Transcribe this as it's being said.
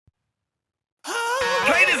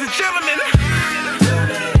Ladies and gentlemen,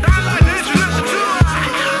 I'd like to introduce you to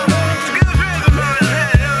good friends of mine.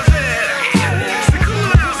 It's the Cool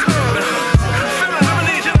Out Corner. Fellas, I'm gonna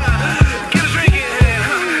need you to get a drink in hand.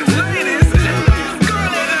 Ladies, go and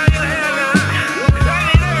lay down your hair now. I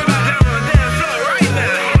need everybody down on the dance floor right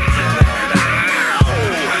now.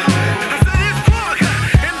 I said it's Pork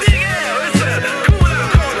and Big L. It's the Cool Out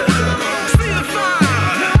Corner. See the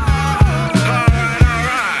fire. All right.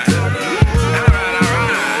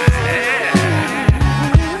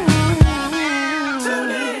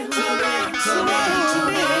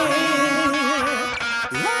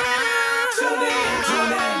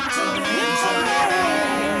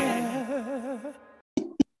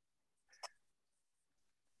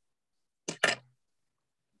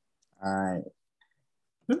 All right.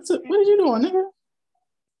 What are you doing, nigga?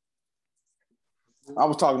 I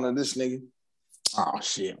was talking to this nigga. Oh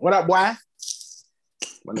shit. What up, boy?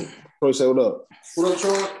 My nigga. Troy say what up? What up,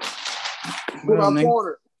 Troy? What up,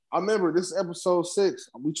 Corner? I remember this is episode 6.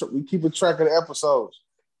 We keep a track of the episodes.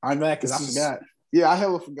 I'm glad because I forgot. Yeah, I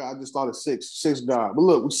hella forgot. I just thought of 6. 6 God. But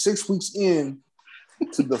look, we're 6 weeks in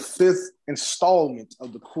to the 5th installment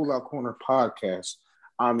of the Cool Out Corner podcast.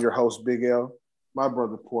 I'm your host, Big L. My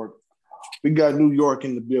brother, Pork. We got New York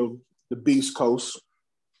in the building, the Beast Coast.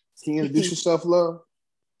 Can you introduce yourself, love?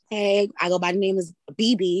 Hey, I go by the name is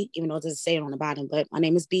BB, even though it doesn't say it on the bottom, but my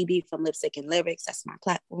name is BB from Lipstick and Lyrics. That's my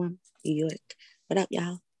platform, New York. What up,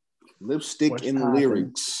 y'all? Lipstick and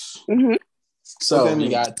Lyrics. Mm-hmm. So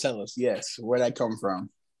you gotta tell us, yes, where that come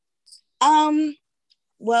from?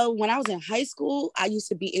 Well, when I was in high school, I used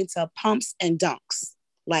to be into pumps and dunks.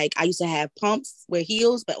 Like I used to have pumps with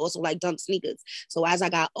heels, but also like dunk sneakers. So as I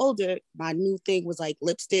got older, my new thing was like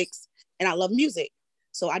lipsticks, and I love music.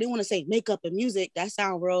 So I didn't want to say makeup and music. That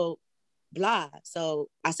sound real blah. So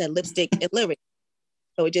I said lipstick and lyrics.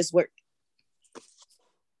 So it just worked.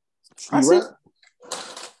 You rap?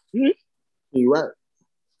 Hmm? You rap?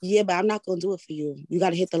 Yeah, but I'm not gonna do it for you. You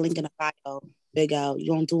gotta hit the link in the bio, Big L.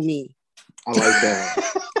 You don't do me. I like that.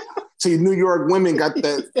 See, New York women got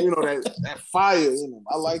that, that fire in them.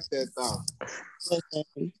 I like that though.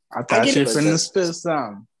 Listen, I thought she was finna spit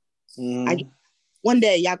some. One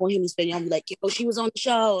day y'all gonna hear me spitting. I'll be like, yo, she was on the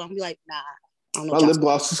show. I'll be like, nah. I don't know. My lip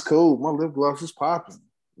gloss is cool. My lip gloss is popping.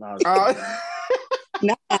 Nah.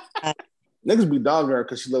 Niggas be dogging her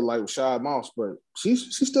because she look like Rashad Moss, but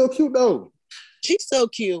she's still cute though. She's so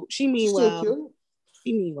cute. She mean well. Cute.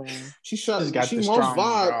 She mean well. She most strong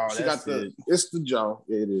vibe. jaw. She got it's the jaw.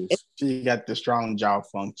 Yeah, it is. She got the strong jaw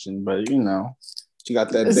function, but she got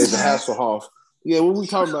that David Hasselhoff. Yeah, what we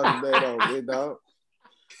talking about today though, big dog?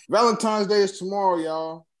 Valentine's Day is tomorrow,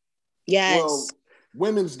 y'all. Yes. Well,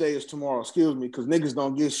 Women's Day is tomorrow. Excuse me, because niggas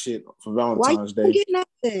don't get shit for Valentine's Day. Why you get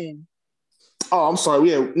nothing? Oh, I'm sorry.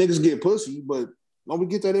 Yeah, niggas get pussy, but don't we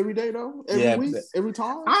get that every day though? Every week, every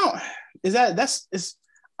time.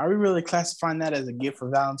 Are we really classifying that as a gift for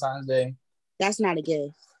Valentine's Day? That's not a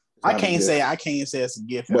gift. I can't say it's a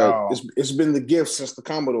gift but at all. It's been the gift since the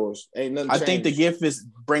Commodores. Ain't nothing changed. I think the gift is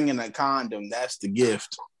bringing a condom. That's the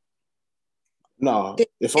gift. No,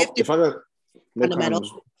 if I got no condoms,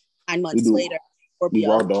 9 months later, we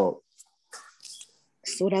raw dog.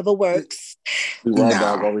 So whatever works. We raw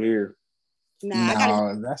dog over here.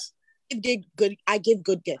 I give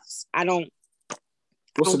good gifts. I don't.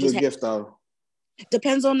 What's a good gift though?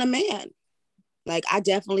 Depends on the man. Like I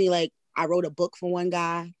definitely I wrote a book for one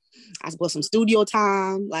guy. I spent some studio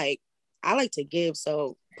time. Like I like to give,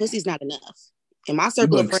 so pussy's not enough. In my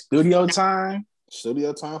circle of friends, studio time for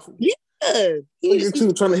you're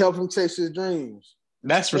too trying to help him chase his dreams.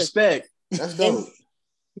 That's respect. That's dope.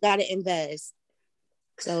 You gotta invest.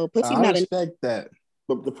 So pussy's I not respect that.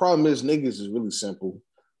 But the problem is niggas is really simple.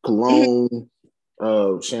 Cologne,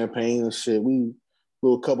 champagne and shit. We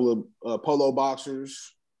do a couple of polo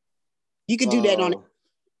boxers. You could do that on it.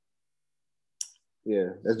 Yeah,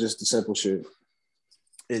 that's just the simple shit.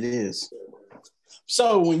 It is.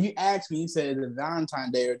 So when you asked me, you said the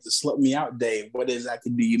Valentine's Day or the Slut Me Out Day, what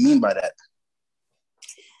exactly do you mean by that?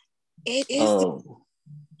 It is.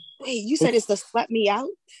 Wait, you said it's the Slut Me Out?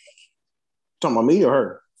 Talking about me or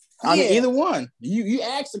her? I mean, either one. You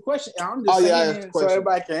asked the question. I'm just saying so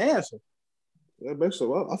everybody can answer. Yeah, basically,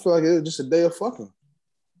 well, I feel like it's just a day of fucking.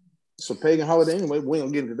 It's a pagan holiday anyway. We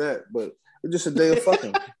don't get into that, but it's just a day of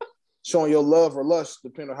fucking. Showing your love or lust,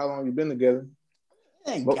 depending on how long you've been together.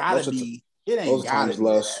 It ain't gotta be. It ain't gotta be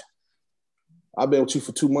lust. I've been with you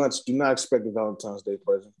for 2 months. Do not expect a Valentine's Day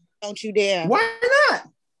present. Don't you dare. Why not?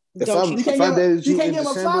 If I dated you in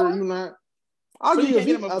December, you not. I'll give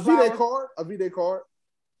you a V-Day card. A V-Day card.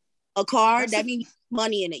 A card? That means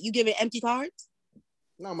money in it. You giving empty cards?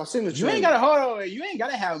 No, my signature. You ain't gotta hold on. You ain't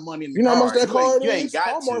gotta have money in the You know how much card. that card You is? ain't got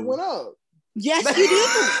Hallmark to. went up. Yes, you do.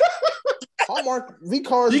 Hallmark V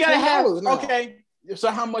cards. You gotta have now. okay.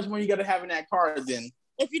 So how much money you gotta have in that card then?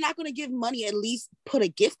 If you're not gonna give money, at least put a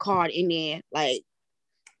gift card in there. Like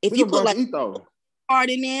if We you gonna put go like to eat though.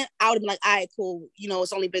 card in there, I would have been like, all right, cool. You know,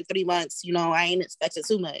 it's only been 3 months. You know, I ain't expecting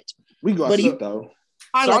too much. We go But out though.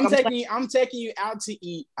 So I'm taking you out to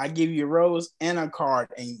eat. I give you a rose and a card,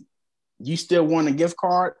 and you still want a gift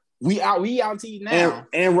card? We out to eat now.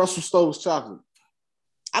 And Russell Stove's chocolate.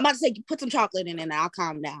 I'm about to say put some chocolate in, and I'll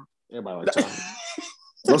calm down. Everybody like chocolate.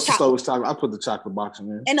 Russell Stove's chocolate. I put the chocolate box in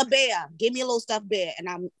there. And a bear. Give me a little stuffed bear,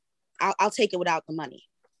 and I'll take it without the money.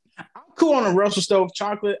 I'm cool on the Russell Stove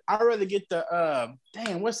chocolate. I'd rather get the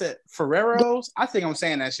what's that? Ferrero's? I think I'm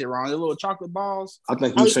saying that shit wrong. The little chocolate balls. I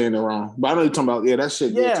think you're saying it wrong. But I know you're talking about, that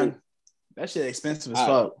shit good too. That shit expensive as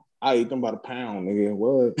fuck. I eat them about £1, nigga.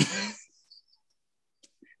 What?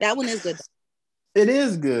 That one is good. It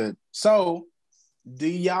is good. So do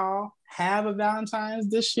y'all have a Valentine's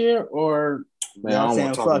this year or Man, I don't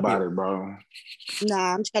want to talk about it, bro.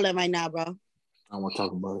 Nah, I'm chilling right now, bro. I don't want to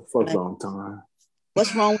talk about it. Fuck Valentine.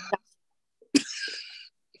 What's wrong with that?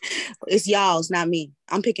 It's y'all's, not me.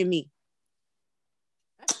 I'm picking me.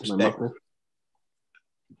 What you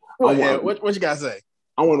gotta say?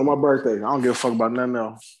 I went on my birthday. I don't give a fuck about nothing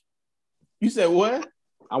else. You said what?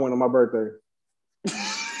 I went on my birthday.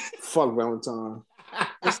 Fuck Valentine.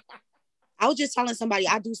 I was just telling somebody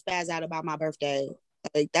I do spaz out about my birthday.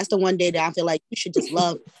 Like that's the one day that I feel like you should just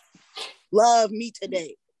love me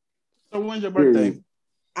today. So when's your birthday?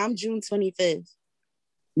 I'm June 25th.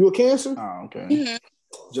 You a Cancer? Oh, okay. Mm-hmm.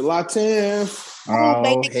 July 10th.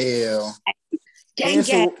 Oh, hell.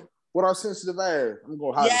 Cancer, what our sensitive ass? I'm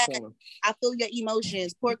going to hide the corner. I feel your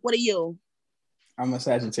emotions. Pork, what are you? I'm a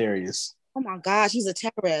Sagittarius. Oh my gosh, he's a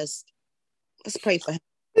terrorist. Let's pray for him.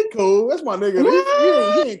 He cool. That's my nigga.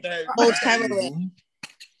 He ain't that. Oh, terrorist.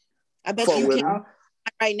 I bet you can't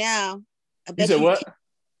right now. I bet you said what?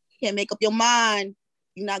 Can't make up your mind.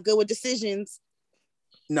 You're not good with decisions.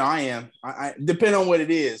 No, I am. I depend on what it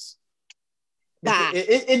is. I'm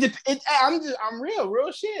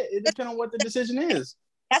real shit. It depends on what the decision is.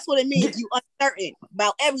 That's what it means. You uncertain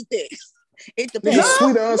about everything. It depends. No,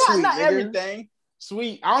 sweet or unsweet, not everything.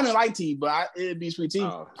 Sweet. I don't like tea, but it'd be sweet tea.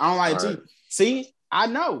 I don't like tea. Right. See, I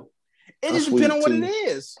know. It just depends on what it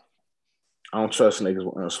is. I don't trust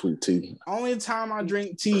niggas with sweet tea. Only time I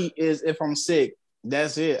drink tea is if I'm sick.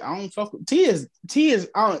 That's it. I don't fuck with tea.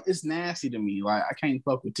 It's nasty to me. Like I can't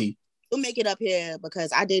fuck with tea. We'll make it up here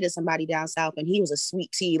because I dated somebody down south and he was a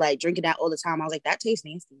sweet tea, like drinking that all the time. I was like, that tastes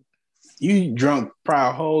nasty. You drunk probably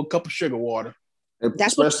a whole cup of sugar water.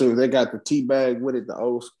 Especially if they got the tea bag with it, the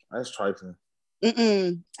old. That's trifling.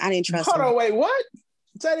 I didn't trust him. Hold on, wait, what?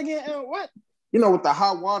 Say it again. What? You know, with the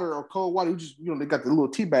hot water or cold water, they got the little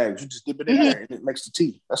tea bags. You just dip it in there and it makes the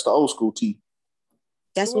tea. That's the old school tea.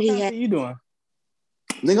 That's what he had. What you doing?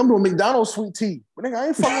 Nigga, I'm doing McDonald's sweet tea. But nigga, I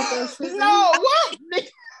ain't fucking with that shit. No, what?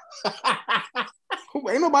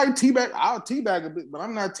 Ain't nobody teabag. I'll teabag a bit, but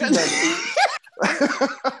I'm not teabagging.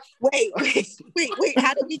 Wait.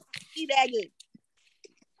 How did we teabag it?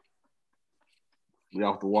 We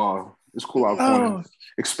off the wall. It's cool out there.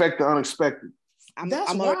 Expect the unexpected.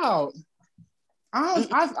 That's wild.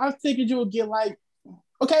 I figured you would get like,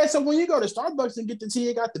 okay, so when you go to Starbucks and get the tea,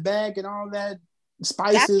 it got the bag and all that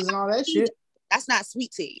spices and all that shit. That's not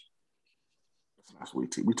sweet tea. It's not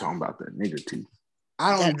sweet tea. We talking about that nigga tea.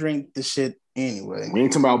 I don't drink the shit anyway. We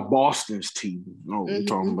ain't talking about Boston's tea. No, we're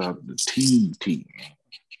talking about the tea.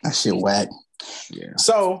 That shit whack. Yeah.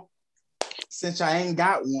 So, since I ain't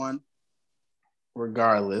got one,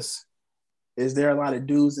 regardless, is there a lot of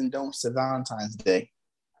do's and don'ts to Valentine's Day?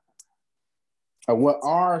 Or what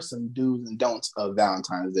are some do's and don'ts of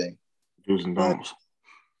Valentine's Day? Do's and don'ts.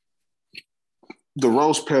 The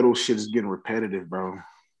rose petal shit is getting repetitive, bro.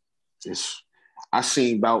 I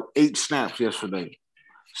seen about 8 snaps yesterday.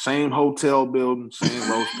 Same hotel building,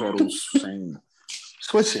 same rose petals, same.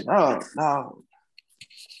 Switch it up. No.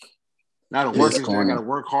 Now the workers, they gotta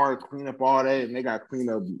work hard, clean up all that, and they gotta clean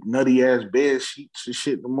up nutty ass bed sheets and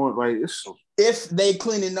shit. The more like it's if they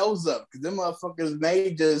cleaning those up, because them motherfuckers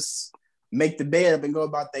may just make the bed up and go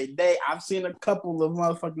about their day. I've seen a couple of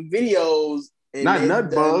motherfucking videos. Not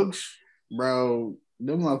nut bugs. Bro,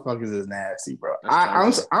 them motherfuckers is nasty, bro. I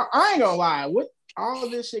ain't gonna lie. With all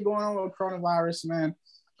this shit going on with coronavirus, man,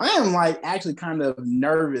 I am like actually kind of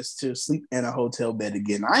nervous to sleep in a hotel bed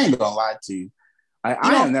again. I ain't gonna lie to you. I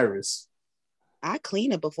am nervous. I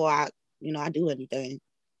clean it before I do anything.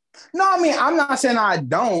 No, I mean, I'm not saying I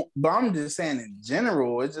don't, but I'm just saying in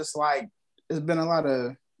general, it's just like, it's been a lot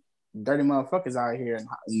of dirty motherfuckers out here,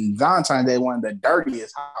 and Valentine's Day, one of the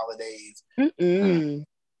dirtiest holidays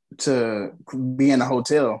to be in a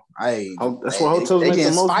hotel. That's why hotels make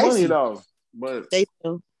the most money, though. But they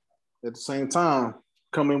do. At the same time,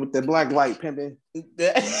 come in with that black light pimping.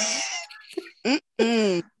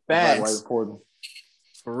 Facts.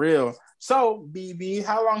 For real. So, BB,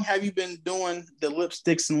 how long have you been doing the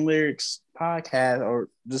Lipsticks and Lyrics podcast, or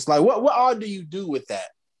just like what all do you do with that?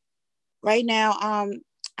 Right now,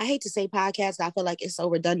 I hate to say podcast. I feel like it's so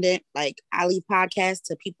redundant. Like, I leave podcasts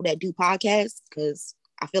to people that do podcasts because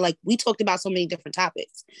I feel like we talked about so many different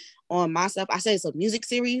topics on my stuff. I said it's a music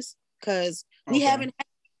series because we haven't had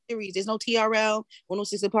a series. There's no TRL,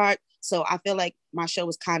 106 Park. So I feel like my show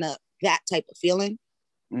is kind of that type of feeling.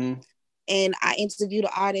 And I interview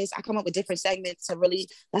the artists. I come up with different segments to really,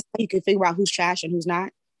 that's how you can figure out who's trash and who's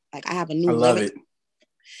not. Like, I have a new I love lyric, it.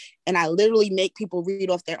 and I literally make people read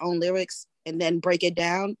off their own lyrics and then break it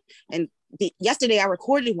down. And yesterday I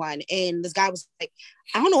recorded one, and this guy was like,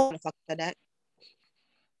 I don't know what the fuck I said that.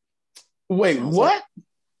 Wait, what?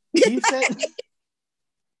 He said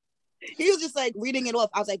he was just like reading it off.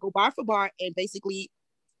 I was like, go bar for bar and basically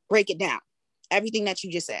break it down. Everything that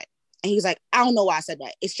you just said. And he was like, I don't know why I said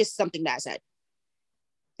that. It's just something that I said.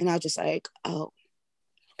 And I was just like, oh.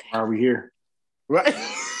 Okay. Why are we here? Right.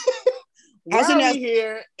 Why are we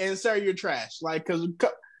here and sir, you're trash? Like, because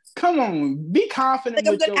come on, be confident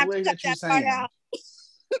with your way that you're saying.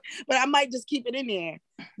 But I might just keep it in there.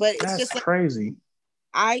 But it's just like, crazy.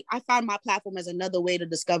 I find my platform as another way to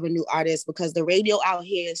discover new artists because the radio out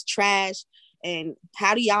here is trash. And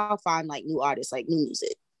how do y'all find like new artists, like new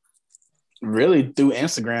music? Really through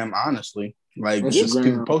Instagram, honestly. Like just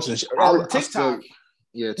people posting shit. TikTok. TikTok.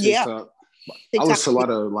 Yeah. I listen to a lot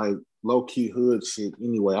of like low key hood shit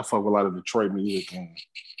anyway. I fuck with a lot of Detroit music and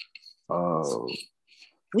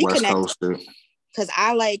we West Coast shit. Because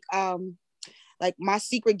I like my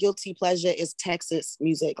secret guilty pleasure is Texas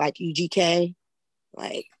music, like UGK.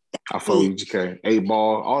 Like I fuck with UGK,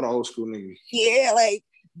 8-Ball, all the old school niggas. Yeah, like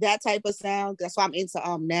that type of sound. That's why I'm into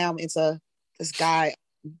now I'm into this guy,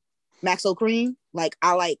 Maxo Cream. Like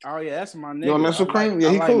I like. Oh yeah, that's my nigga. You want Maxo Cream?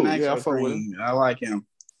 Yeah, he cool. Yeah, I fuck with him. I like him.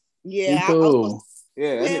 Yeah, he cool.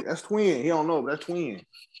 That's twin. He don't know, but that's twin.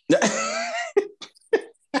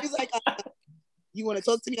 He's like, you want to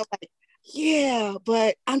talk to me? I'm like, yeah,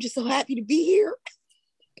 but I'm just so happy to be here.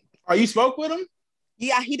 Oh, you spoke with him?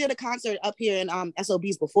 Yeah, he did a concert up here in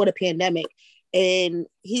SOBs before the pandemic. And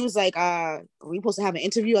he was like, are we supposed to have an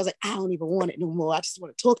interview? I was like, I don't even want it no more. I just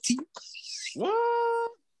want to talk to you.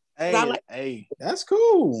 What? Hey, that's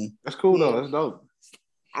cool. That's cool though. That's dope.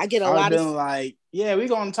 I get a lot of like, yeah, we're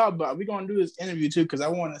gonna do this interview too, because I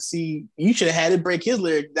want to see. You should have had it break his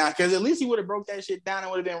lyric down, because at least he would have broke that shit down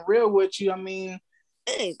and would have been real with you. I mean,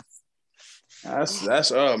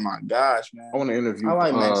 that's oh my gosh, man. I want to interview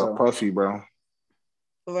like Puffy, bro.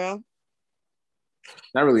 For real?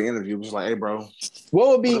 Not really interview, just like, hey, bro.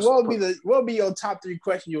 What would be your top 3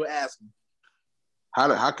 questions you would ask him?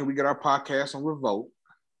 How can we get our podcast on Revolt?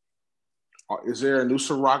 Is there a new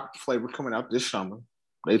Ciroc flavor coming out this summer?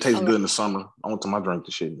 They taste good in the summer. I want to drink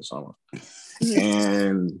the shit in the summer.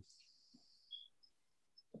 And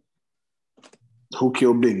who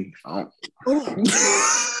killed Biggie?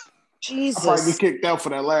 Jesus. I'll probably be kicked out for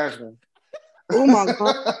that last one. Oh my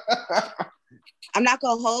God. I'm not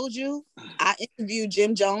gonna hold you. I interviewed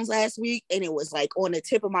Jim Jones last week, and it was like on the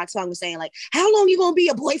tip of my tongue, saying like, "How long you gonna be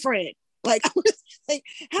a boyfriend?" Like, I was like,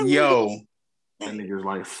 "How long?" That nigga's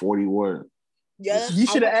like 40 what? Yeah, you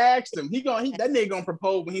should have asked him. That nigga gonna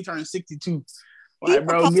propose when he turns 62. Like,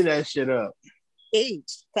 bro, get that shit up.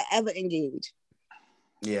 Engaged, forever engaged.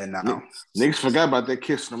 Yeah, no. Niggas forgot about that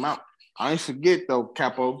kissing him out. I ain't forget though,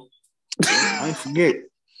 Capo. I ain't forget.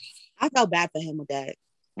 I felt bad for him with that.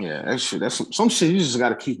 Yeah, that shit. That's some shit you just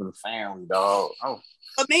gotta keep in the family, dog. Oh.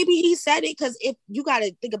 But maybe he said it because if you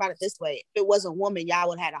gotta think about it this way, if it was a woman, y'all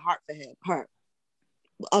would have had a heart for him. Her.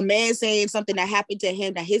 A man saying something that happened to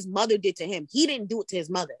him that his mother did to him. He didn't do it to his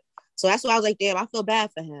mother. So that's why I was like, damn, I feel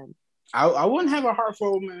bad for him. I wouldn't have a heart for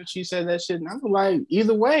a woman if she said that shit. And I was like,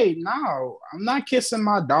 either way, no. I'm not kissing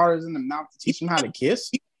my daughters in the mouth to teach them how to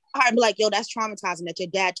kiss. I'd be like, yo, that's traumatizing that your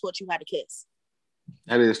dad taught you how to kiss.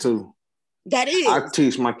 That is too. That is. I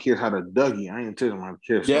teach my kids how to Dougie. I ain't teaching them how to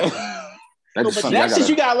kiss. Yeah. That's shit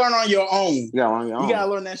you gotta learn on your own. You gotta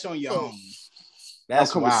learn that shit on your own.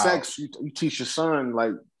 That's wild. With sex, you teach your son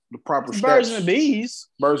like the proper steps. Birds and the bees.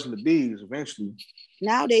 Birds and the bees, eventually.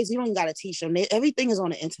 Nowadays, you don't gotta teach them. Everything is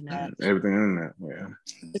on the internet. Everything on the internet,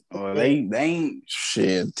 yeah. Oh, they ain't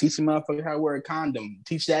shit. Teach them motherfuckers how to wear a condom.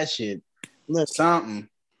 Teach that shit. Look, something.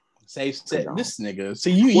 Safe set. This nigga. So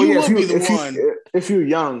you will be the one. If you're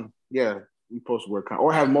young, Yeah, you supposed to wear a condom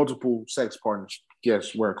or have multiple sex partners.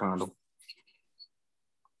 Yes, wear a condom.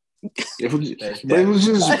 If it was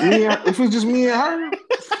just me, if it's just me and her,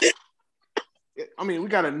 I mean, we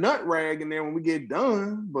got a nut rag in there when we get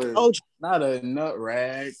done, but not a nut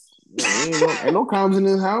rag. Ain't no condoms in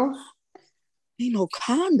this house. Ain't no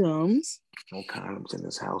condoms. No condoms in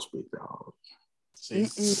this house, big dog. See?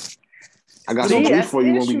 I got some juice for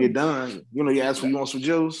you when we get done. You know, you ask for you want some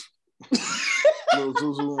juice. Little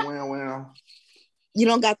zuzu and wow. You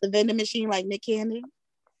don't got the vending machine like Nick Cannon?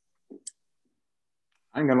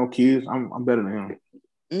 I ain't got no kids. I'm better than him.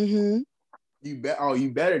 Mm-hmm.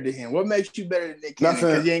 You better than him. What makes you better than Nick Cannon?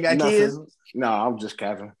 Because you ain't got kids? No, I'm just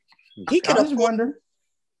capping. He could have wonder.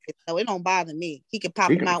 So it don't bother me. He could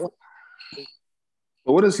pop him out.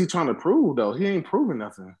 But what is he trying to prove though? He ain't proving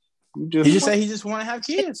nothing. He just say he just want to have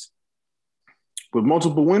kids with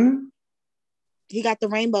multiple women. He got the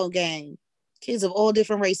rainbow gang. Kids of all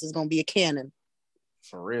different races gonna be a cannon.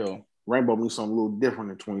 For real. Rainbow means something a little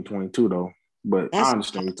different in 2022 though. But I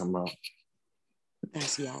understand what you're talking about.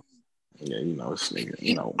 That's y'all. Yeah, you know, this nigga,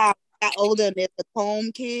 you know. I got older and there's the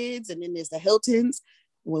Combe kids and then there's the Hiltons.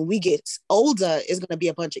 When we get older, it's gonna be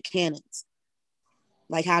a bunch of cannons.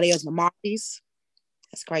 Like how there's the Martys.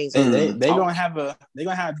 That's crazy. They gonna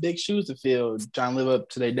have big shoes to fill trying to live up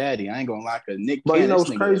to their daddy. I ain't gonna lie, cause Nick Cannon, you know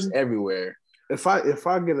what's crazy? Is everywhere. If I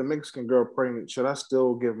get a Mexican girl pregnant, should I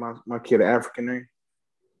still give my kid an African name?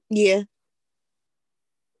 Yeah.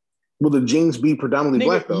 Will the genes be predominantly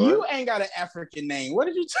black though? You right? ain't got an African name. What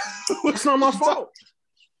did you It's not my fault.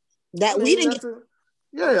 That we didn't get.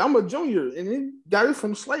 Yeah, I'm a junior, and he got it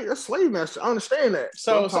from slave. That's slave master. I understand that.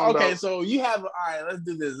 So you have. All right, let's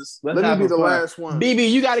do this. Let me be the last one.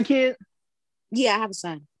 BB, you got a kid? Yeah, I have a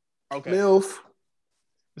son. Okay. MILF.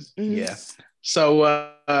 Mm-hmm. Yeah. So,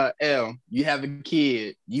 L, you have a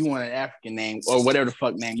kid. You want an African name or whatever the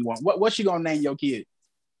fuck name you want. What you gonna name your kid?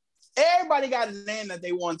 Everybody got a name that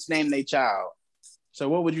they want to name their child. So,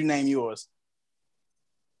 what would you name yours?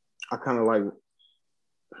 I kind of like.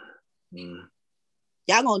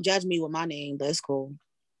 Y'all gonna judge me with my name, but it's cool.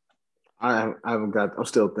 I haven't got. I'm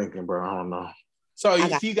still thinking, bro. I don't know. So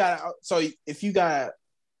if you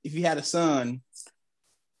had a son,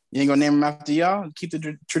 you ain't gonna name him after y'all? Keep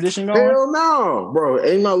the tradition going? Hell no, bro.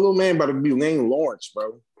 Ain't my little man about to be named Lawrence,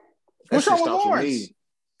 bro. What's wrong with Lawrence?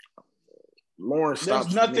 Lawrence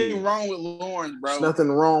stops. There's nothing wrong with Lawrence, bro. There's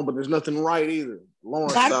nothing wrong, but there's nothing right either.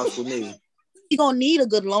 Lawrence stops with me. You gonna need a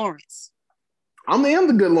good Lawrence. I am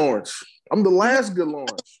the good Lawrence. I'm the last good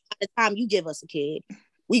Lawrence. By the time you give us a kid,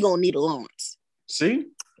 we gonna need a Lawrence. See?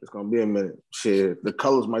 It's gonna be a minute. Shit, the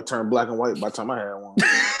colors might turn black and white by the time I have one.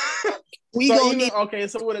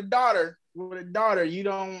 So with a daughter, you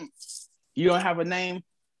don't have a name.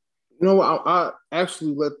 You know, I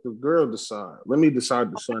actually let the girl decide. Let me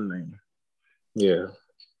decide the son name. Yeah.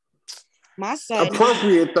 My son.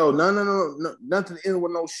 Appropriate though. No, nothing in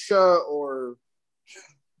with no sh or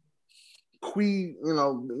que. You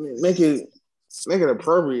know, make it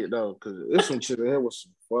appropriate though, because there's some shit here with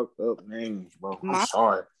some fucked up names, bro. I'm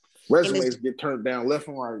sorry. Resumes get turned down left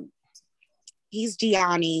and right. He's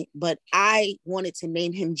Gianni, but I wanted to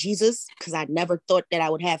name him Jesus because I never thought that I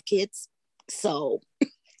would have kids. So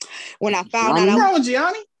when I found out,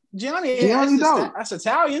 Gianni, that's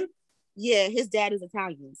Italian. Yeah, his dad is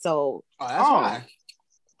Italian. So that's why.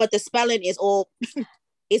 But the spelling is all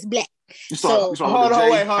it's black. Hold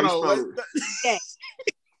on.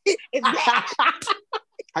 It's black.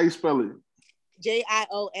 How you spell it?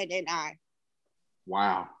 Jionni.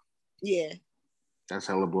 Wow. Yeah. That's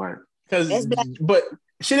hella black. But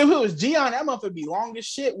shit, if it was Gian, that motherfucker be long as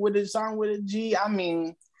shit with it song with a G. I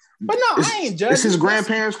mean, but no, I ain't judging. Is his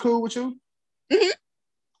grandparents cool with you? Mm-hmm.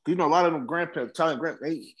 You know, a lot of them grandparents, keep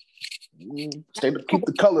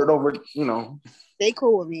the colored over, you know. They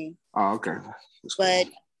cool with me. Oh, okay. But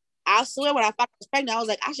I swear when I thought I was pregnant, I was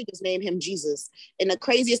like, I should just name him Jesus. And the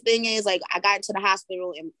craziest thing is, like, I got into the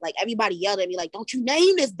hospital and like everybody yelled at me, like, don't you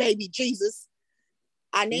name this baby Jesus.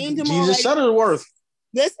 I named him Jesus Shutterworth.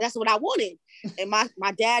 That's what I wanted. And my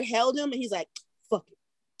dad held him and he's like, fuck it.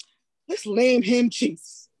 Let's name him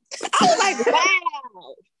Jesus. I was like,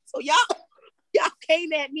 wow. So y'all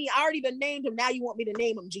came at me. I already done named him. Now you want me to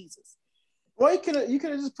name him Jesus. Well, you could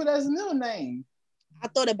have just put as a middle name. I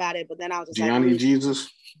thought about it, but then I was just Gianni Jesus.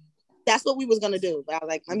 That's what we was gonna do. But I was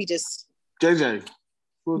like, let me just JJ.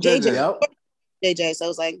 Yep. JJ. So I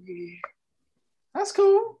was like, that's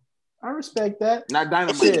cool. I respect that. Not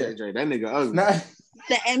Dynamite JJ. That nigga ugly.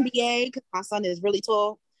 The NBA, because my son is really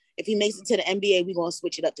tall. If he makes it to the NBA, we're gonna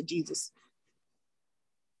switch it up to Jesus.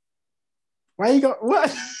 Why you go?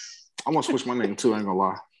 What? I'm gonna switch my name too. I ain't gonna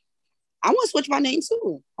lie. I want to switch my name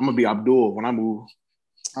too. I'm gonna be Abdul when I move.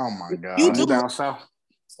 Oh my god. You I do. move down south.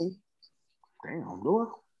 Damn,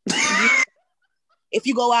 Abdul. If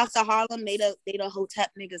you go out to Harlem, they the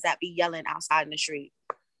Hotep niggas that be yelling outside in the street.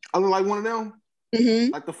 I look like one of them,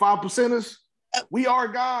 Mm-hmm. like the 5%ers. We are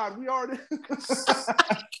God. We are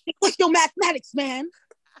What's your mathematics, man?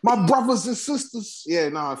 my brothers and sisters. Yeah,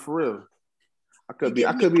 nah, for real. I could be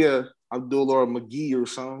a Abdul or a McGee or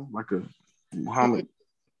something, like a Muhammad.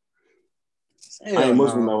 I ain't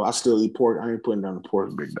Muslim though. I still eat pork. I ain't putting down the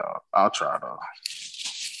pork, big dog. I'll try though.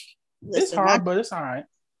 It's hard, but it's all right.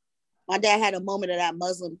 My dad had a moment of that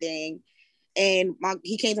Muslim thing, and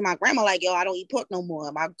he came to my grandma like, yo, I don't eat pork no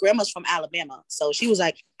more. My grandma's from Alabama, so she was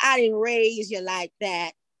like, I didn't raise you like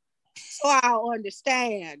that, so I don't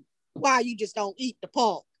understand why you just don't eat the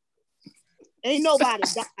pork. Ain't nobody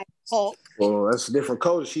died pork. Well, that's a different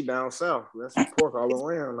culture. She down south. That's pork all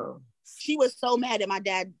around though. She was so mad that my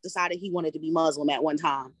dad decided he wanted to be Muslim at one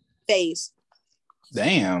time. Face.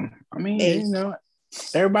 Damn. I mean, you know,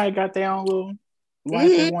 everybody got their own little life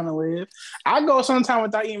they want to live. I go sometime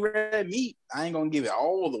without eating red meat. I ain't gonna give it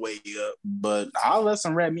all the way up, but I'll let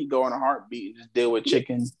some red meat go in a heartbeat and just deal with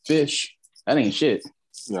chicken, fish. That ain't shit.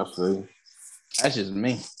 Yeah, I feel you. That's just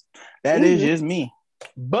me. That is just me.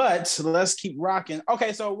 But let's keep rocking.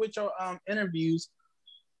 Okay, so with your interviews,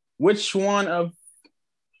 what's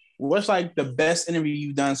like the best interview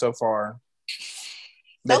you've done so far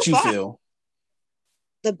that you feel?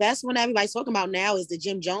 The best one everybody's talking about now is the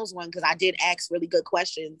Jim Jones one, because I did ask really good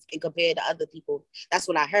questions and compared to other people. That's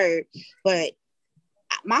what I heard. But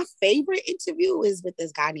my favorite interview is with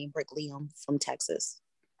this guy named Brick Liam from Texas.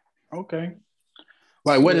 Okay.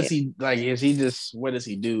 Like, what is he like? What does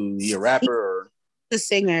he do? He a rapper or the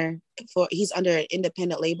singer he's under an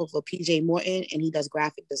independent label for PJ Morton, and he does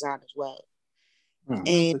graphic design as well.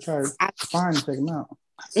 And fine, check him out.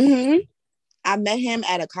 I met him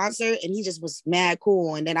at a concert and he just was mad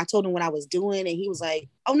cool. And then I told him what I was doing and he was like,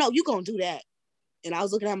 oh no, you gonna do that. And I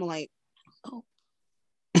was looking at him like, oh.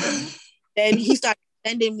 Then he started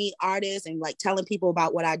sending me artists and like telling people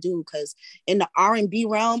about what I do. Cause in the R&B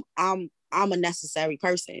realm, I'm a necessary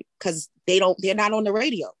person because they're not on the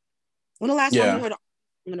radio. When the last time you heard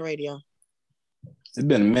on the radio? It's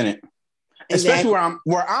been a minute. Especially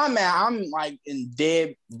where I'm at, I'm like in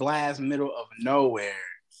dead blast middle of nowhere.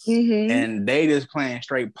 And they just playing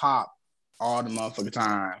straight pop all the motherfucking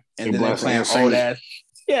time. And then they're playing old ass.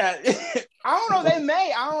 Yeah. I don't know.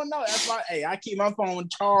 I don't know. That's why, hey, I keep my phone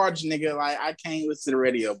charged, nigga. Like, I can't listen to the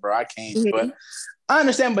radio, bro. I can't. But I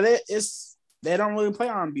understand, but they don't really play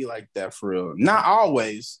R&B like that for real. Not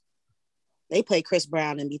always. They play Chris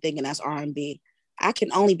Brown and be thinking that's R&B. I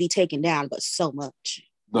can only be taken down, but so much.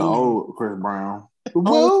 The old Chris Brown.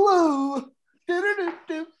 Whoa, whoa.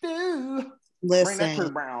 Listen, bring that Chris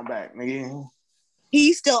Brown back, nigga.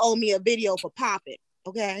 He still owe me a video for Pop It,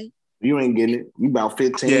 okay? You ain't getting it. You about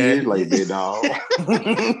 15 years late, big dog.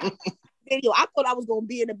 Video. I thought I was gonna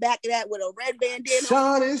be in the back of that with a red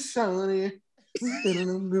bandana. Shawnee. You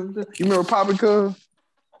remember Pop It, cuz?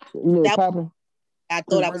 You remember Pop It? I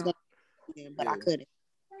thought I was gonna be in, but I couldn't.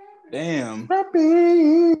 Damn.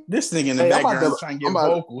 This nigga in the background trying to get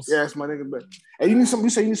vocals. Yeah, it's my nigga back. Hey, you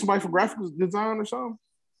say you need somebody for graphic design or something?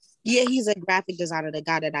 Yeah, he's a graphic designer, the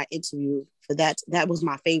guy that I interviewed for that. That was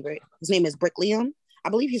my favorite. His name is Brick Liam. I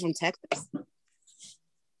believe he's from Texas.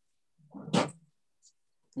 I'm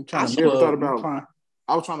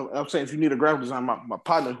saying if you need a graphic design, my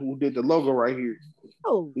partner who did the logo right here.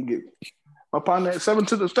 Oh. You get my partner, step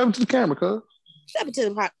to the camera, cuz. Step into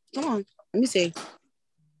the pot. Come on. Let me see.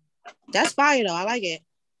 That's fire though. I like it.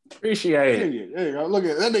 Appreciate it. There you go. Look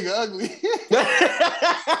at that nigga ugly.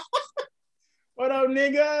 What up,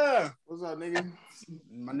 nigga? What's up, nigga?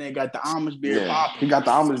 My nigga got the Amish beard popping. He got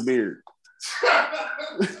the Amish beard.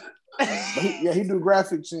 He do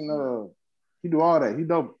graphics and he do all that. He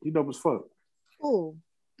dope as fuck. Cool.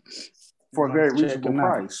 For a very reasonable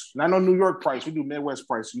price. Not no New York price. We do Midwest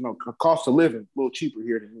price. You know, cost of living a little cheaper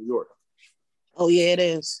here than New York. Oh yeah, it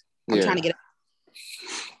is. I'm trying to get it.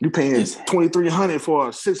 You paying $2,300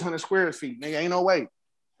 for 600 square feet, nigga? Ain't no way.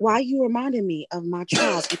 Why are you reminding me of my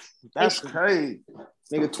child? That's crazy,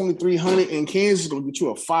 nigga. $2,300 in Kansas is gonna get you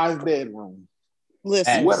a 5-bedroom.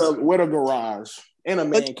 Listen, with a garage and a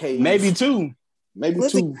man cave, maybe two.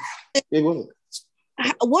 Two. Yeah, go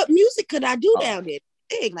ahead. What music could I do down there?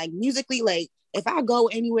 Like musically, like if I go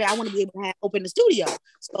anywhere, I want to be able to open the studio.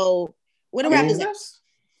 So what rap is that?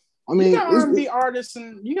 I mean, you got R&B artists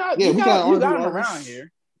and you got them around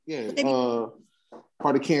here. Yeah,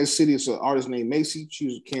 part of Kansas City. It's an artist named Macy.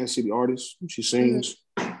 She's a Kansas City artist. She sings.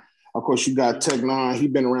 Of course, you got Tech Nine. He's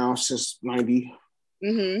been around since '90.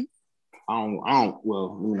 I don't.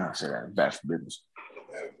 Well, let me not say that. Bad for business.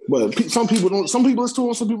 But some people don't. Some people it's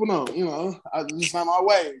too. Some people don't. You know, it's not my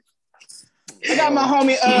way. I got my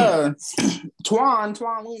homie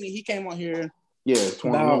Twan Looney. He came on here. Yeah,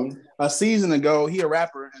 about a season ago. He a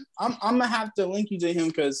rapper, and I'm gonna have to link you to him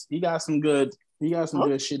because he got some good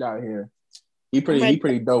good shit out here. He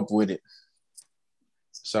pretty dope with it.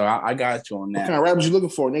 So I got you on that. What kind of rappers you looking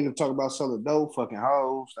for? Nigga talk about selling dope, fucking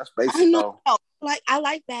hoes. That's basic. I know. Like I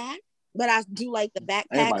like that, but I do like the backpacks.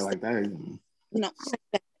 Everybody like that. You know, I like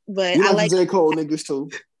that, but you I like J. Cole niggas too.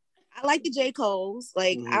 I like the J. Coles.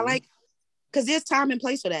 Like I like because there's time and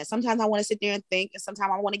place for that. Sometimes I want to sit there and think, and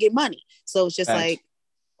sometimes I want to get money. So it's just like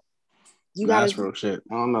you got that's real shit.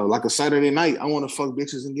 I don't know. Like a Saturday night, I want to fuck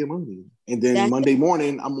bitches and get money, and then Monday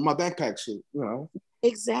morning, I'm on my backpack shit. You know.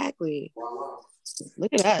 Exactly.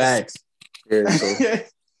 Look at us. Facts. Yeah,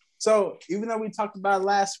 so even though we talked about it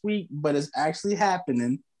last week, but it's actually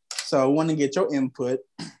happening. So I want to get your input.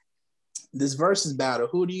 This versus battle,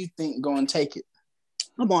 who do you think going to take it?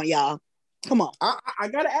 Come on, y'all. Come on. I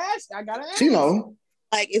gotta ask. You know,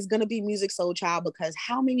 like it's gonna be Music Soul Child because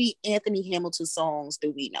how many Anthony Hamilton songs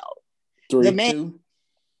do we know? 3. The man.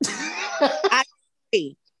 2.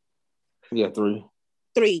 Three. Yeah, 3.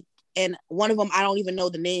 3. And one of them, I don't even know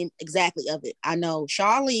the name exactly of it. I know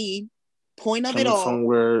Charlene, Point of It All. From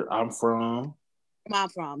where I'm from. Where I'm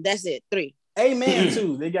from. That's it. 3. Amen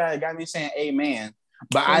too. They got me saying amen.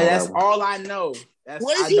 But that's all I know.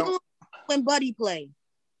 What is he going to do when Buddy play?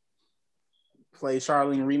 Play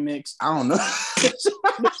Charlene remix? I don't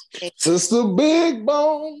know. Sister Big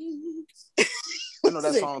Bone. I know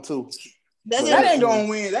that song too. That ain't gonna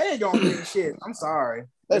win. That ain't gonna win shit. I'm sorry.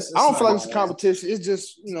 I don't feel like it's a competition. It's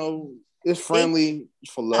just, you know, it's friendly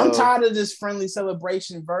for love. I'm tired of this friendly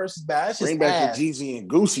celebration versus bad. Bring back the Jeezy and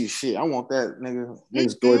Goosey shit. I want that, nigga.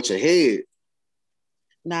 Niggas go at your head.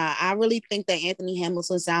 Nah, I really think that Anthony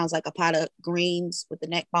Hamilton sounds like a pot of greens with the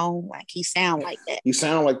neck bone. Like he sound like that. He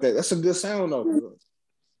sound like that. That's a good sound though.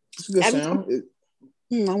 It's a good sound.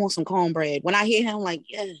 I want some cornbread. When I hear him, like,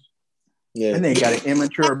 yeah. And they got an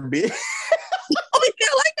immature bitch.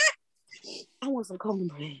 I want some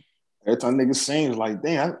cornbread. Every time niggas sing, like,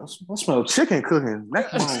 damn, I smell chicken cooking.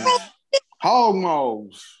 Hog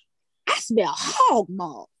maws. I smell hog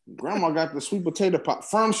maw. Grandma got the sweet potato pie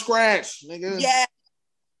from scratch, nigga. Yeah.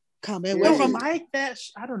 Coming I don't like that.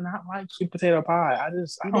 I do not like sweet potato pie.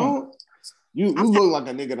 I don't. You look like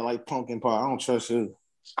a nigga that like pumpkin pie. I don't trust you.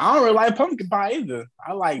 I don't really like pumpkin pie either.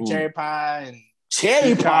 I like cherry pie and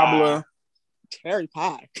cherry cobbler. Cherry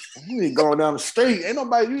pie. You ain't going down the street. Ain't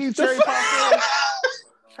nobody you eat cherry pie.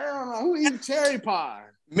 Hell no. Who eat cherry pie?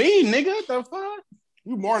 Me, nigga. The fuck?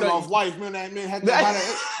 You more off life, man. That man had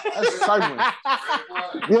that's trifling.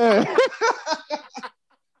 Yeah.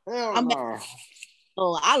 Hell no.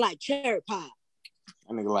 Oh, I like cherry pie.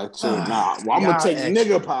 That nigga like cherry. Nah, well, I'm gonna take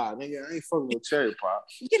nigga pie, nigga. I ain't fucking with cherry pie.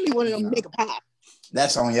 Give me one of them nigga pie.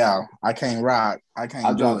 That's on y'all. I can't rock. I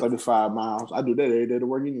drive 35 miles. I do that every day to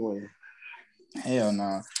work anyway. Hell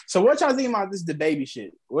no. So what y'all think about this DaBaby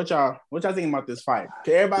shit? What y'all think about this fight?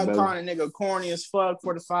 Everybody calling a nigga corny as fuck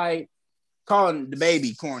for the fight, calling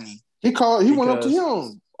DaBaby corny. He went up to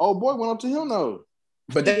him. Oh boy went up to him though.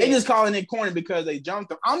 But they just calling it corny because they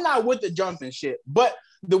jumped him. I'm not with the jumping shit, but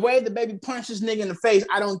the way DaBaby punched this nigga in the face,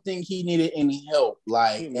 I don't think he needed any help,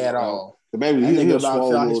 like at all. DaBaby, he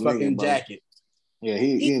about fell his fucking jacket. Yeah,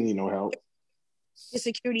 he didn't need no help. The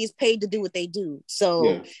security is paid to do what they do. So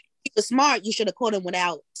if he was smart, you should have caught him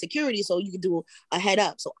without security so you could do a head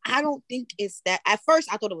up. So I don't think it's that. At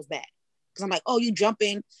first, I thought it was bad. Because I'm like, oh, you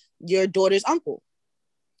jumping your daughter's uncle.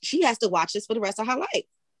 She has to watch this for the rest of her life.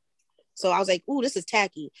 So I was like, ooh, this is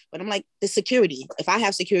tacky. But I'm like, the security. If I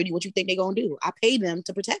have security, what you think they're going to do? I pay them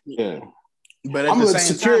to protect me. Yeah. But I'm gonna let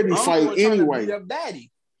security fight anyway.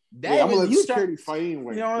 Daddy, I'm gonna let security fight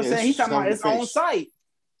anyway. You know what I'm saying? He's talking about it's on site.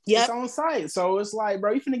 Yeah, it's on site. So it's like,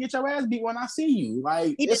 bro, you finna get your ass beat when I see you.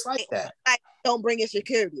 Like it's like that. Don't bring your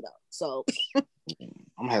security though. So I'm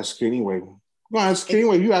gonna have security anyway. You gonna have security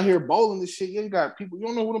anyway. You out here bowling this shit. You got people. You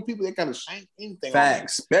don't know who them people that got to shank anything.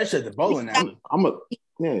 Facts, especially at the bowling alley.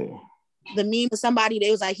 The meme of somebody,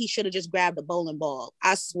 they was like, he should have just grabbed a bowling ball.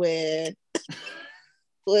 I swear.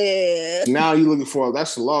 Now you looking for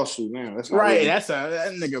that's a lawsuit now. That's right. Really, that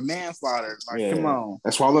nigga manslaughter. Like, come on.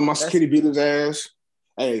 That's why I let my security beat his ass.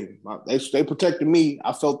 Hey, they protected me.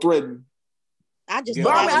 I felt threatened. I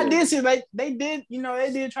did see they did, you know,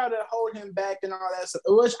 they did try to hold him back and all that stuff,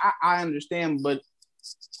 which I understand, but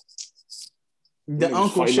the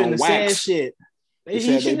uncle shouldn't have said shit. He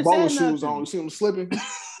said they bowling shoes on. You see him slipping?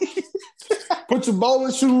 Put your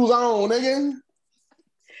bowling shoes on, nigga.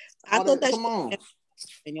 I thought that. Come on.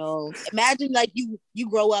 And imagine like you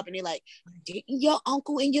grow up and you're like, didn't your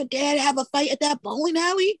uncle and your dad have a fight at that bowling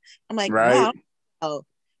alley? I'm like, right. no.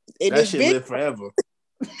 It That is shit live forever.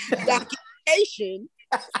 documentation.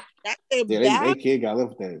 That Yeah, they kid got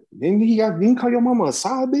left with that. Didn't he call your mama a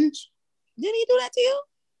side bitch? Didn't he do that to you?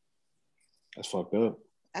 That's fucked up.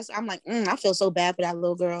 I'm like, I feel so bad for that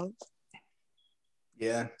little girl.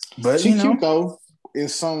 Yeah, but she cute though. In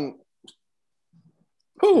some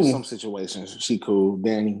situations, she cool.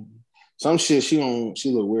 Danny, some shit she look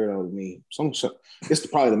weirdo to me. It's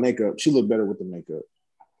probably the makeup. She look better with the makeup.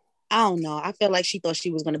 I don't know. I feel like she thought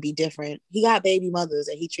she was going to be different. He got baby mothers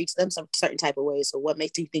and he treats them some certain type of way. So what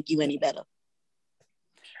makes you think you any better?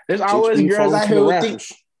 There's always girls out here who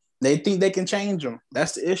think they can change them.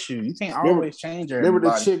 That's the issue. You can't always change her. Remember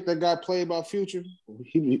the chick that got played by Future?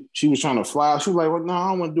 She was trying to fly. She was like, well, no, I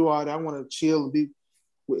don't want to do all that. I want to chill and be.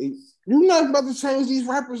 You not about to change these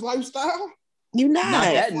rappers' lifestyle? You not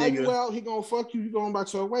that nigga. You out, he gonna fuck you. You going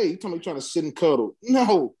about your way. You trying to sit and cuddle?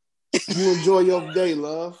 No, you enjoy your day,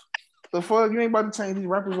 love. The fuck, you ain't about to change these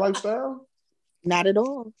rappers' lifestyle? Not at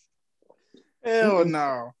all. Hell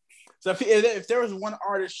no. So if there was one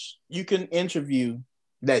artist you can interview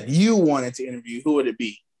that you wanted to interview, who would it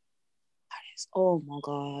be? Oh my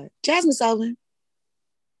God, Jasmine Sullivan.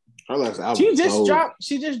 Her last album. She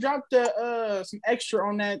just dropped some extra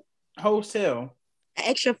on that Hotel. An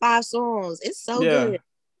extra 5 songs. It's so good.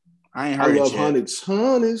 I ain't heard it yet. Hundreds.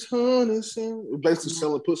 Basically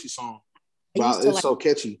selling pussy song. But it's so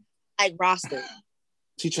catchy. Like roster.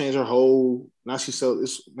 She changed her whole. Now she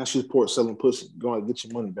supports selling pussy. Go and get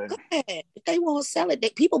your money, baby. If they won't sell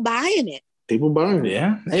it, people buying it. People buying it.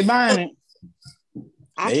 Yeah, they buying it.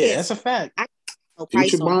 That's a fact.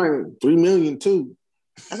 Future buying $3 million too.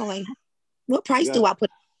 I was like, what price do I put?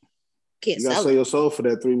 Can't you gotta sell sell your soul for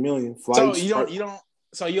that $3 million. Flights,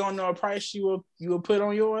 so you don't know a price you will put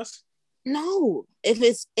on yours? No. If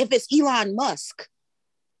it's Elon Musk,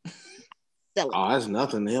 sell it. Oh, that's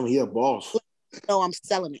nothing to him. He a boss. No, I'm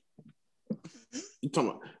selling it. You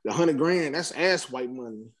talking about the $100,000? That's ass wipe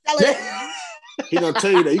money. Sell it. He gonna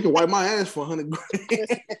tell you that you can wipe my ass for $100,000.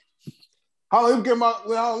 Let me get my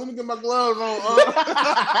gloves on.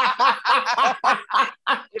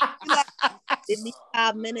 In these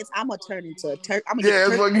 5 minutes, I'm gonna turn into a Turk.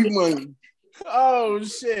 It's like you money. Oh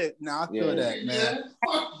shit! Nah, I feel that, man.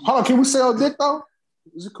 Hold on, can we sell dick though?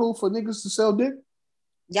 Is it cool for niggas to sell dick?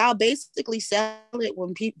 Y'all basically sell it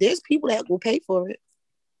when there's people that will pay for it.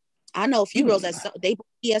 I know a few girls that they put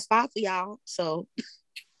PS5 for y'all, so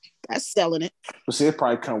that's selling it. But see, it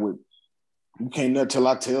probably come with you can't nut till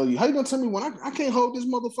I tell you. How you gonna tell me when I can't hold this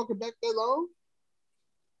motherfucker back that long?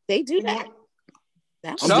 They do that.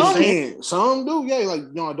 I'm just saying, some do,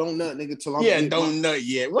 like no, don't nut, nigga, till I'm don't nut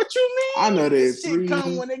yet. What you mean? I know that 3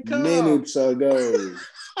 minutes ago.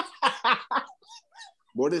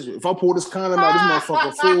 Boy, if I pull this condom out, this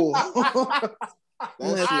motherfucker full.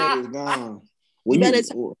 That shit is gone. You better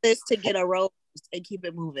tell this to get a rose and keep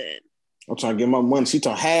it moving. I'm trying to get my money. She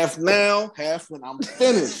told half now, half when I'm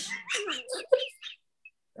finished.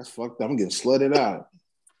 That's fucked up. I'm getting slutted out.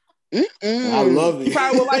 I love it. You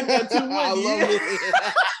probably would like that too. I love it.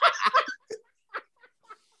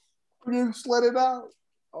 I'm getting slutted out.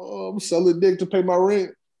 Oh, I'm selling dick to pay my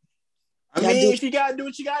rent. I mean, if you gotta do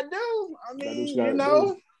what you gotta do. I mean,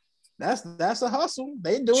 that's a hustle.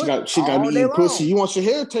 They do it. She got me eating pussy. You want your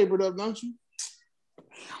hair tapered up, don't you?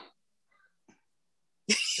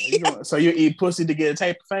 So you eat pussy to get a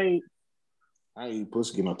taper fade? I ain't eat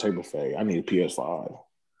pussy to get no taper fade. I need a PS5.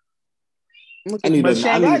 I need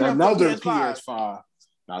another PS5.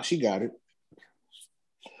 Nah, she got it.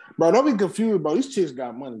 Bro, don't be confused, bro. These chicks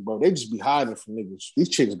got money, bro. They just be hiding from niggas. These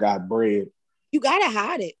chicks got bread. You gotta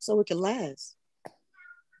hide it so it can last.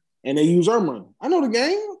 And they use her money. I know the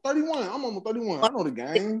game. 31. I'm almost 31. I know the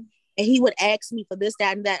game. And he would ask me for this,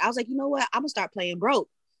 that, and that. I was like, you know what? I'm gonna start playing broke.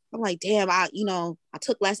 I'm like, damn, I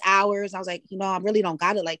took less hours. I was like, I really don't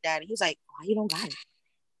got it like that. And he was like, why you don't got it?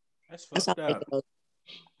 That's fucked up.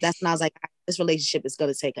 That's when I was like, this relationship is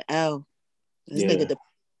gonna take an L. This nigga to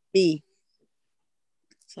be.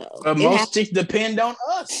 So most chicks depend on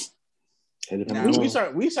us.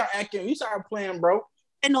 We start playing broke.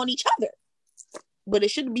 And on each other. But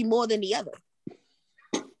it shouldn't be more than the other.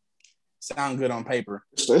 Sound good on paper.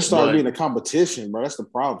 It started being a competition, bro. That's the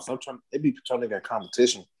problem. They be trying to get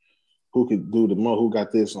competition. Who could do the more? Who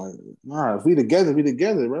got this? Like, nah, if we together,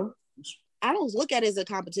 bro. I don't look at it as a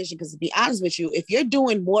competition because, to be honest with you, if you're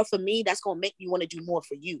doing more for me, that's gonna make me want to do more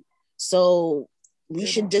for you. So we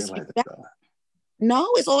should just no,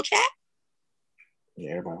 it's all chat.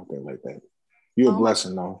 Yeah, everybody don't think like that. You're a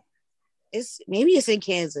blessing, though. Maybe it's in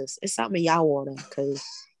Kansas. It's something in y'all water because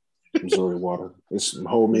Missouri water. It's the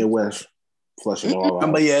whole Midwest. Flush it all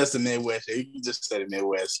out. But yeah, it's the Midwest. You just said the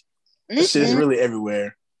Midwest. That shit's really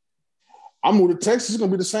everywhere. I moved to Texas. It's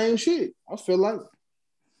gonna be the same shit. I feel like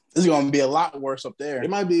it's gonna be a lot worse up there. It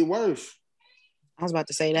might be worse. I was about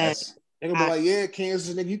to say that. They're gonna be like, yeah,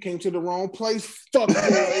 Kansas, nigga, you came to the wrong place. Fuck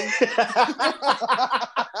boy.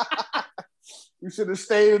 You should have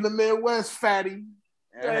stayed in the Midwest, fatty.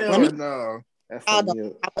 No. That I fucked would me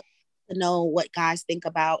love up. to know what guys think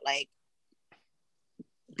about like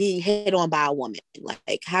being hit on by a woman.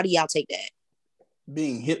 Like, how do y'all take that?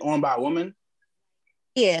 Being hit on by a woman?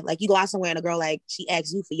 Yeah, like you go out somewhere and a girl like she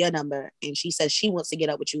asks you for your number and she says she wants to get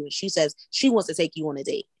up with you and she says she wants to take you on a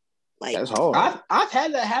date. Like That's hard. I've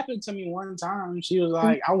had that happen to me one time. She was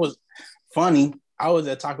like, I was funny. I was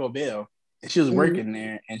at Taco Bell and she was working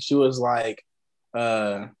there and she was like,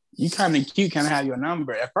 you kind of cute, can I have your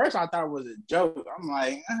number? At first I thought it was a joke. I'm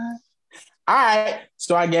like, all right.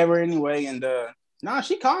 So I gave her anyway. And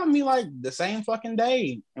she called me like the same fucking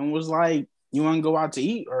day and was like, you want to go out to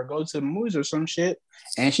eat or go to the movies or some shit?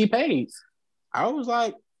 And she paid. I was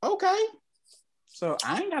like, okay. So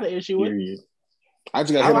I ain't got an issue with it. I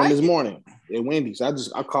just got hit on this morning at Wendy's.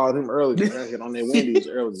 I called him earlier. I got hit on that Wendy's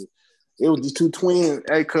earlier. It was these two twins.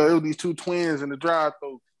 Hey, cuz, it was these two twins in the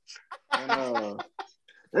drive-thru. And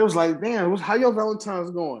it was like, damn, how your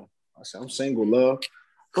Valentine's going? I said, I'm single, love.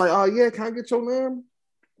 Like, oh yeah, can I get your name?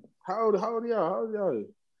 How old are y'all?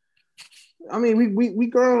 I mean, we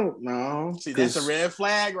grown. No. See, that's a red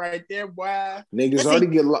flag right there, boy. Niggas already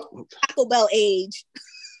get locked. Taco Bell age.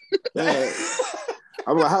 Yeah.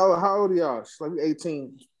 I'm like, how old are y'all? She's like, we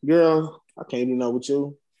 18. Girl, I can't do nothing with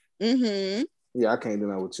you. Mm-hmm. Yeah, I can't do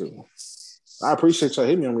nothing with you. I appreciate y'all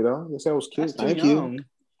hitting me on me, though. Yes, that was cute. Thank you.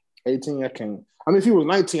 18, I can't. I mean, if you was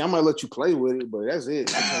 19, I might let you play with it, but that's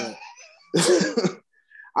it. I can't.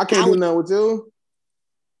 I can't do nothing with you.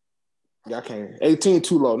 Yeah, I can't. 18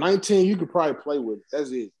 too low. 19, you could probably play with it.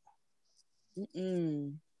 That's it.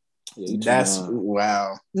 Mm-mm. Yeah, that's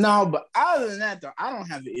wow. No, but other than that, though, I don't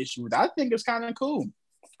have an issue with it. I think it's kind of cool.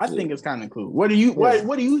 Think it's kind of cool. What do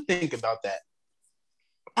you think about that?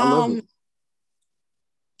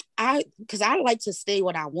 Because I like to stay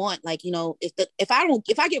what I want. Like, you know, if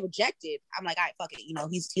I get rejected, I'm like, all right, fuck it. You know,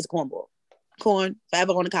 he's a cornball. Corn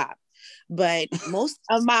forever on the cob. But most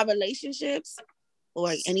of my relationships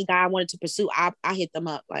or any guy I wanted to pursue, I hit them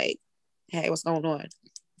up like, hey, what's going on?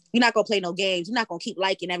 You're not gonna play no games. You're not gonna keep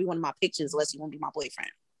liking every one of my pictures unless you want to be my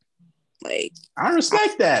boyfriend. Like, I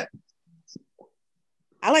respect that.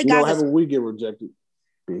 I like you guys. How will we get rejected,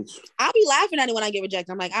 bitch? I'll be laughing at it when I get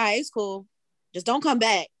rejected. I'm like, all right, it's cool. Just don't come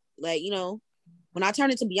back. Like, you know, when I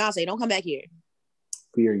turn into Beyonce, don't come back here.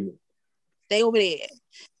 Period. Stay over there.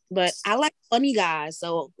 But I like funny guys,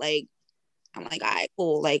 so like, I'm like, all right,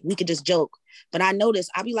 cool. Like, we could just joke. But I notice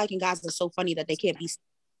I be liking guys that's so funny that they can't be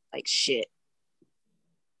like shit.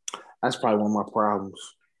 That's probably one of my problems.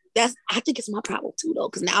 I think it's my problem too, though,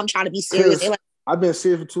 because now I'm trying to be serious. Like, I've been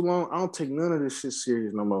serious for too long. I don't take none of this shit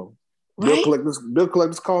serious no more. Right? Bill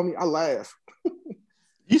collectors call me. I laugh.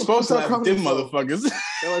 You supposed to laugh at them motherfuckers.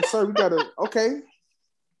 They're like, sir, we gotta. Okay.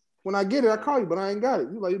 When I get it, I call you, but I ain't got it.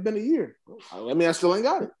 You like, it's been a year. I mean, I still ain't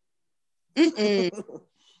got it.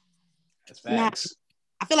 That's facts.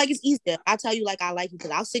 I feel like it's easier. I'll tell you like I like you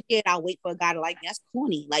because I'll sit there and I'll wait for a guy to like me. That's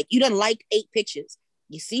corny. Like, you done like 8 pictures.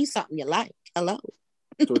 You see something you like. Hello.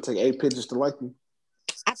 So it take 8 pictures to like you?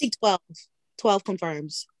 I think 12. 12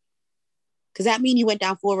 confirms. Because that means you went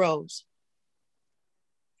down 4 rows.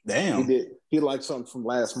 Damn. He did. He liked something from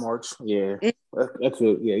last March. Yeah. That's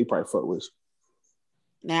it. Yeah, he probably fucked with.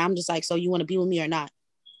 Now I'm just like, so you want to be with me or not?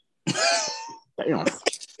 Damn.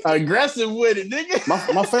 Aggressive with it, nigga.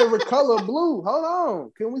 My favorite color, blue. Hold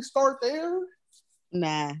on. Can we start there?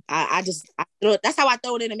 Nah. I that's how I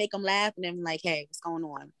throw it in and make them laugh. And then I'm like, hey, what's going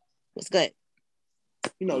on? What's good?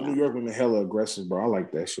 You know, New York women hella aggressive, bro. I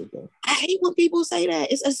like that shit, though. I hate when people say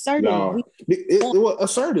that. It's assertive. No. It was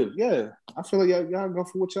assertive, yeah. I feel like y'all go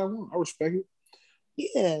for what y'all want. I respect it.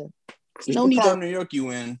 Yeah. No need to New York you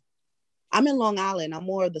in. I'm in Long Island. I'm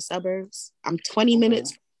more of the suburbs. I'm 20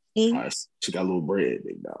 minutes. Right. She got a little bread,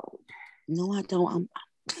 big dog. No, I don't.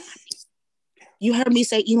 You heard me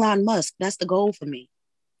say Elon Musk. That's the goal for me.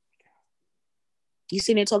 You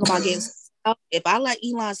seen there talking about getting... If I let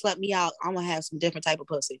Elon slut me out, I'm going to have some different type of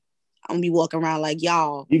pussy. I'm going to be walking around like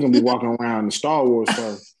y'all. You're going to be walking around the Star Wars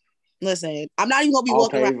stuff. Listen, I'm not even going to be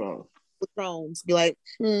walking around with thrones. Be like,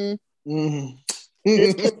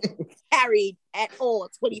 carried at all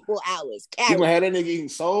 24 hours. Carried. You gonna have that nigga eating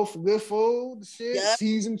soul for good food, shit,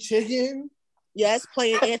 seasoned chicken. Yes,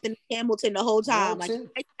 playing Anthony Hamilton the whole time. Like, that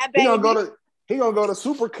he baby. gonna go to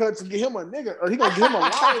Supercuts and get him a nigga, or he gonna get him a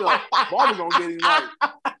lineup. Barbara gonna get him right.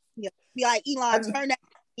 Yeah, be like, Elon, turn that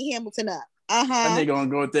Hamilton up. That nigga gonna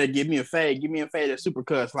go up there, give me a fade at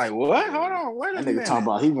Supercuts. Like, what? Hold on, wait a That minute. nigga talking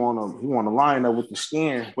about he want to line up with the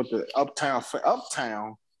skin with the uptown.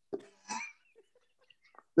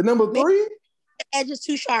 The number 3. Edge is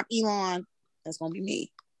too sharp, Elon. That's gonna be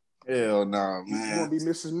me. Hell no, man. You gonna be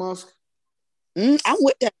Mrs. Musk? I'm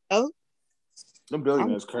with that though. Them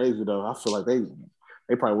billionaires crazy though. I feel like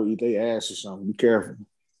they probably would eat their ass or something. Be careful.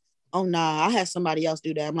 Oh nah, I had somebody else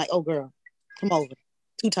do that. I'm like, oh girl, come over.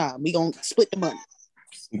 2 times. We gonna split the money.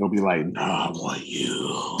 You gonna be like, nah, I want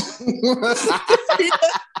you.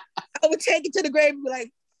 I would take it to the grave and be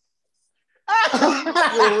like,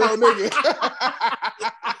 you're a real nigga.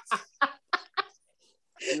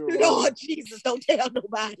 Lord Jesus, don't tell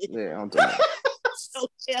nobody. Yeah, I'm telling you.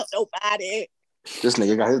 Don't tell nobody. This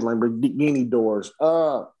nigga got his Lamborghini doors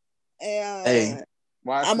up. Hey,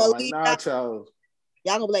 why I'm smell a like nachos?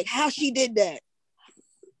 Y'all gonna be like, how she did that?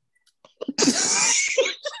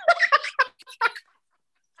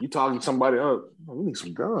 You talking to somebody up? Oh, we need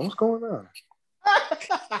some gum. What's going on?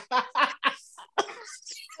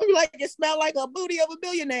 Like it smell like a booty of a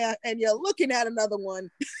billionaire, and you're looking at another one.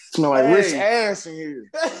 Smell like rich ass in here.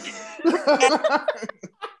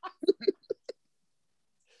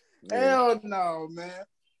 Hell no, man.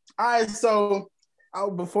 All right, so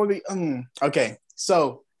before we okay,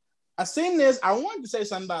 so I seen this. I wanted to say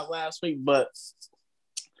something about last week, but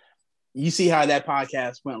you see how that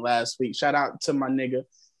podcast went last week. Shout out to my nigga.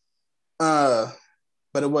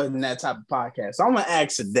 But it wasn't that type of podcast. So I'm gonna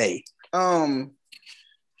ask today.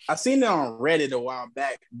 I seen it on Reddit a while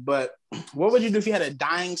back, but what would you do if you had a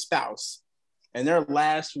dying spouse and their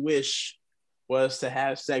last wish was to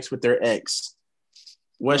have sex with their ex?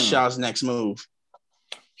 What's y'all's next move?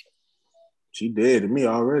 She dead to me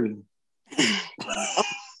already.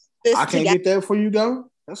 I can't get that before you go.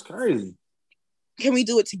 That's crazy. Can we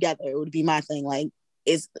do it together? It would be my thing. Like,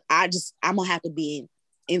 I'm gonna have to be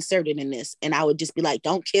inserted in this, and I would just be like,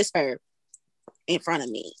 don't kiss her in front of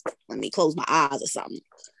me. Let me close my eyes or something.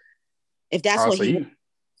 If that's what he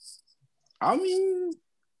I mean,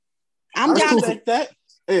 I'm down to with that.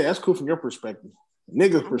 Yeah, that's cool from your perspective.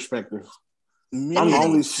 Nigga perspective. I'm the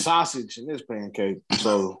only sausage in this pancake.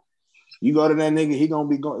 So you go to that nigga, he gonna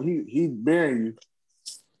be going. He burying you.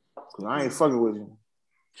 Cause I ain't fucking with you.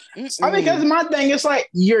 I mean, because my thing is like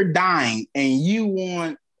you're dying and you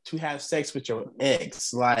want to have sex with your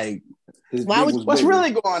ex. Like, what's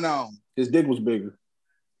really going on? His dick was bigger.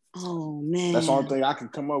 Oh man, that's the only thing I can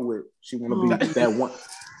come up with. She want to be that one.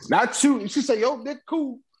 Not you. She say, "Yo, dick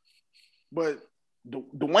cool," but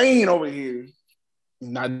Dwayne over here,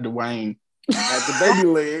 not Dwayne, at the baby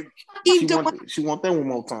leg. She want that one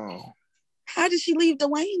more time. How did she leave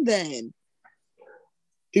Dwayne then?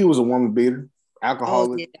 He was a woman beater,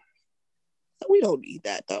 alcoholic. Oh, yeah. We don't need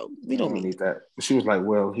that though. We don't need that. She was like,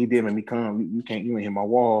 "Well, he did make me come. You ain't hit my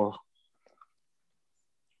walls."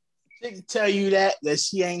 She tell you that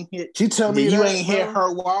she ain't hit. She tell me you ain't hit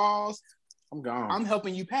her walls. I'm gone. I'm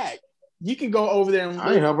helping you pack. You can go over there and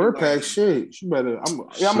I ain't help her pack shit. She better. I'm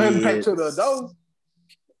heading pack to the door.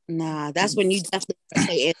 Nah, that's when you definitely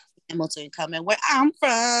say Anthony Hamilton coming where I'm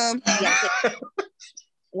from.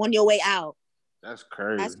 On your way out. That's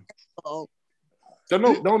crazy. That's cool. Don't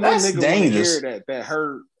no nigga want to hear that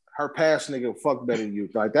her past nigga fuck better than you.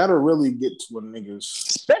 Like that'll really get to a nigga's.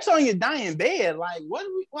 Especially on your dying bed. Like what?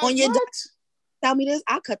 On your tell me this.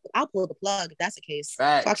 I'll pull the plug if that's the case.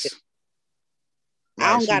 Facts. Fuck it. Like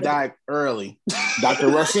I don't got to die early. Dr.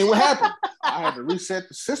 Rush seen what happened. I had to reset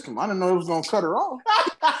the system. I didn't know it was gonna cut her off.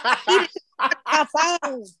 My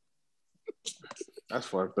phone. That's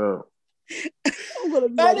fucked up.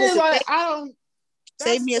 That is like I don't.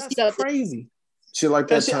 Save me a seat. That's crazy. Shit like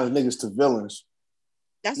that turns niggas to villains.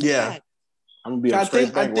 That's fact. I'm gonna be a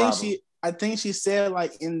straight bank robber. I think she said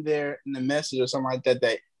like in the message or something like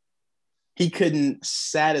that he couldn't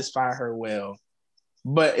satisfy her well.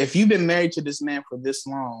 But if you've been married to this man for this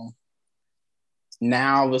long,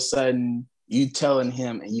 now all of a sudden you telling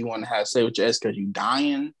him and you want to have sex with your ex because you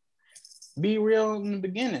dying, be real in the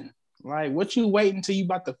beginning. Like what you waiting until you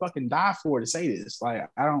about to fucking die for to say this? Like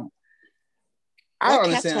I don't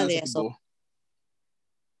understand people.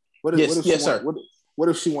 What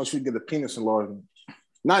if she wants you to get a penis enlargement?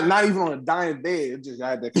 Not even on a dying bed. Just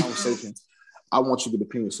had that conversation. I want you to get a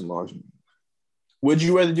penis enlargement. Would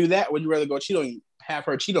you rather do that? Would you rather go cheat on you? Have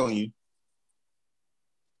her cheat on you?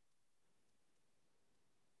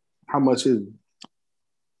 How much is it?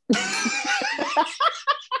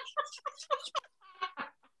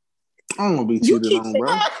 I'm gonna be You cheated keep on, bro.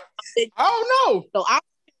 I don't know. So I'm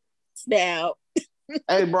now.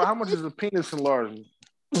 Hey, bro, how much is a penis enlargement?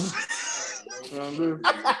 You know what I'm doing?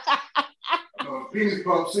 Penis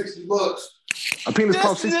pump $60. A penis This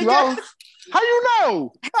costs $60. nigga- How you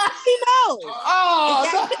know? He knows.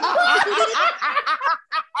 Oh,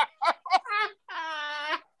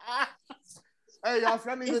 Hey, y'all, if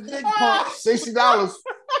y'all need a dick pump, $60.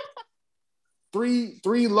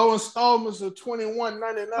 Three low installments of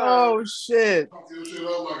 $21.99. oh shit. Pump your shit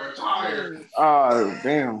up like a tire.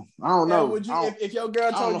 Damn. I don't Now, know. would you, I don't, if your girl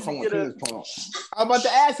I don't told know you if I to want get penis a, pump. I'm about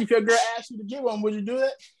to ask you, if your girl asked you to get one, would you do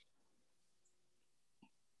it?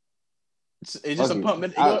 It's just Fuck a it.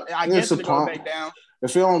 pump. I It's guess a it'll go pump. back down.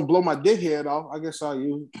 If it don't blow my dick head off, I guess I'll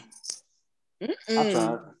use it. I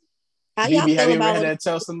tried. How y'all BB, have feel you ever about? had to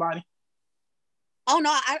tell somebody? Oh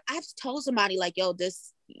no, I've told somebody like, yo,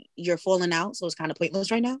 this you're falling out, so it's kind of pointless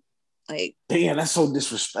right now. Like, Damn, that's so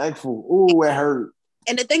disrespectful. Ooh, it hurt.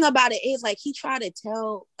 and the thing about it is, like, he tried to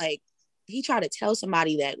tell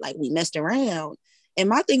somebody that like we messed around, and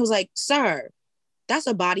my thing was like, sir, that's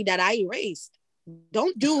a body that I erased.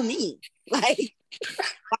 Don't do me. Like,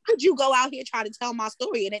 why would you go out here trying to tell my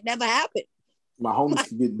story and it never happened? My homies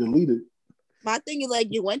can get deleted. My thing is like,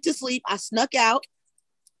 you went to sleep, I snuck out.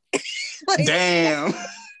 Like, Damn.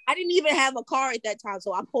 I didn't even have a car at that time,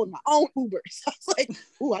 so I pulled my own Uber. So I was like,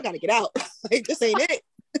 ooh, I gotta get out. Like, this ain't it.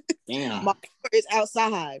 Damn. My Uber is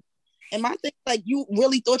outside. And my thing, like, you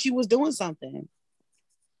really thought you was doing something.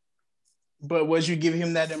 But was you giving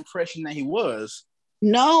him that impression that he was?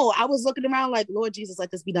 No, I was looking around like, Lord Jesus, let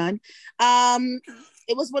this be done.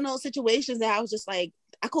 It was one of those situations that I was just like,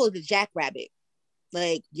 I call it the jackrabbit.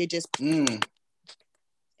 Like, you're just, and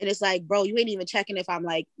it's like, bro, you ain't even checking if I'm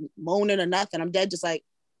like moaning or nothing. I'm dead, just like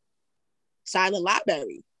silent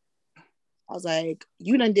library. I was like,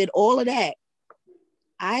 you done did all of that.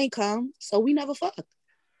 I ain't come, so we never fucked.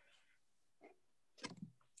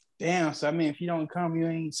 Damn. So I mean, if you don't come, you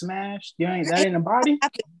ain't smashed. You ain't that in the body.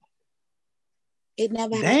 It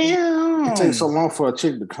never happened. Damn. It takes so long for a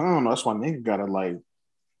chick to come. That's why nigga gotta like.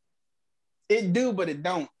 It do, but it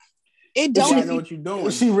don't. It You don't gotta if know you what you're doing.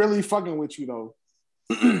 Is she really fucking with you though?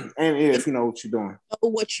 And if you know what you're doing. know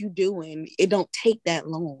what you doing. It don't take that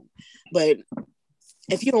long. But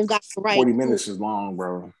if you don't got the right 40 minutes is long,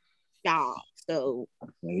 bro. job, so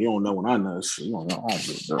Man, you don't know when I know shit. You don't know all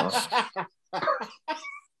this, bro.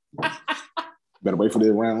 Better wait for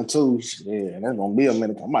the round two. Yeah, that's gonna be a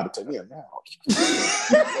minute. I'm about to take me a nap.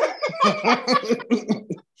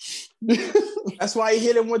 That's why you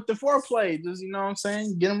hit him with the foreplay. Just, you know what I'm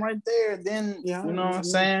saying? Get him right there. Then, Yeah, you know what I'm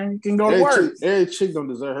yeah. saying? You can go to work. Every chick don't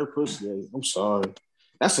deserve her pussy. I'm sorry.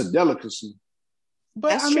 That's a delicacy. But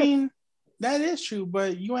That's I true. mean, that is true.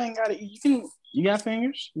 But you ain't got to. You got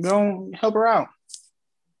fingers. Go help her out.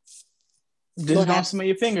 Just Go don't ahead. smell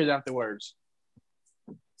your fingers afterwards.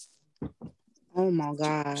 oh my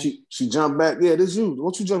God. She jumped back. Yeah, this you.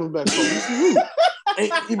 What you jumping back for? This is you. Hey,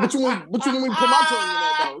 but you want me to put my tongue in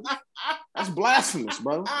that though? That's blasphemous,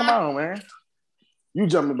 bro. Come on, man. You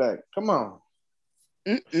jumping back. Come on.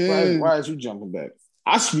 Why is you jumping back?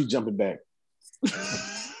 I should be jumping back.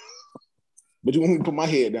 But you want me to put my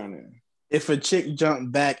head down there? If a chick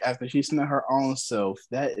jumped back after she smelled her own self,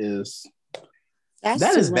 that is That's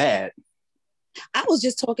that too is much. bad. I was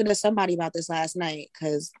just talking to somebody about this last night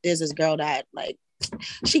because there's this girl that like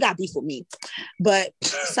she got beef with me, but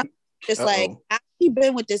it's like she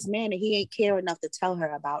been with this man and he ain't care enough to tell her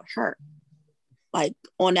about her. Like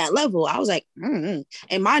on that level, I was like, and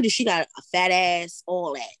mind you, she got a fat ass,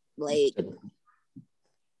 all that, like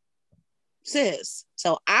sis.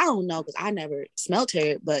 So I don't know because I never smelt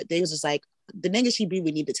her, but they was just like the nigga she be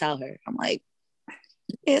would need to tell her. I'm like,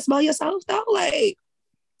 you can't smell yourself though, like.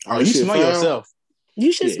 Oh, you shit smell foul. yourself.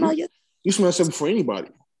 You should Yeah, smell your You smell something for anybody.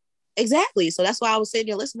 exactly. So that's why I was sitting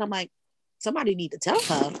there listening. I'm like, somebody need to tell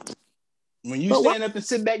her. When you But stand up and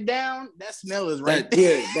sit back down, that smell is right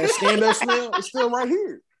there. Yeah, that stand up smell is still right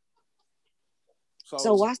here.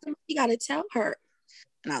 So why somebody gotta tell her?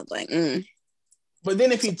 And I was like, But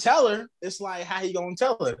then if you tell her, it's like, how you gonna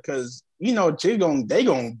tell her? Because you know, they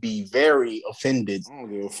gonna be very offended. I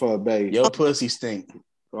don't give a fuck, baby. Your pussy stink.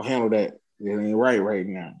 Go handle that. It ain't right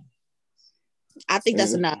now. I think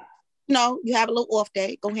that's enough. No, you have a little off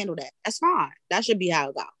day, go handle that. That's fine. That should be how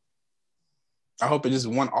it goes. I hope it's just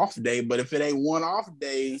one off day, but if it ain't one off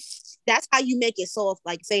day, That's how you make it soft,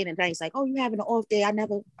 like saying it nice, like, oh, you having an off day. I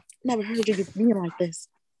never heard you being like this.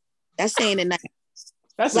 That's saying it nice.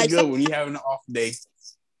 that's Like a good one. You having an off day.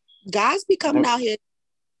 Guys be coming out here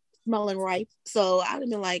smelling right. So I'd have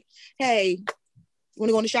been like, hey,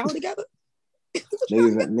 wanna go in the shower together?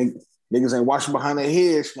 Niggas Niggas ain't washing behind their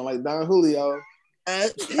heads, smell like Don Julio.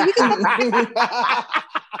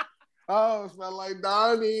 Oh, smell like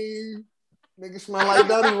Donnie. Niggas smell like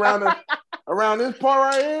Donnie around this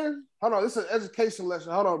part right here. Hold on, this is an education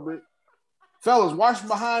lesson. Hold on, Britt. Fellas, wash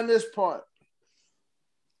behind this part.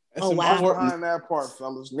 Oh, Wash wow. behind that part,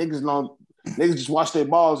 fellas. Niggas just wash their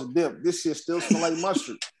balls and dip. This shit still smell like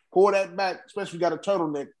mustard. Pull that back, especially if you got a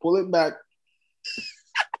turtleneck. Pull it back.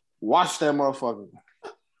 Wash that motherfucker.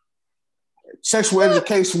 Sexual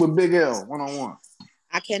education with Big L, 1-on-1.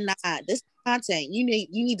 I cannot. This content. You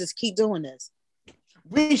need to keep doing this.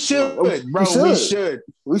 We should, bro. We should.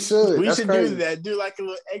 We should Do that. Do like a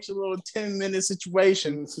little extra 10-minute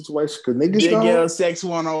situation. Because niggas Big know. L Sex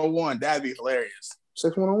 101. That'd be hilarious.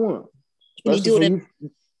 Sex 101. Can you do it in?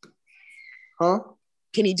 Huh?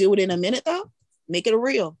 Can you do it in a minute though? Make it a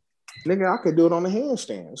reel. Nigga, I could do it on the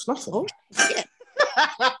handstand. It's nothing. Oh shit.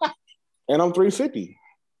 And I'm 350.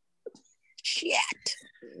 Shit.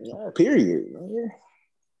 Yeah, period.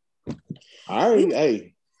 Yeah. All right,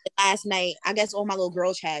 hey. Last night, I guess all my little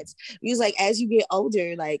girl chats, we was like, as you get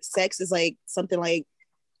older, like sex is like something like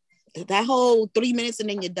that whole 3 minutes and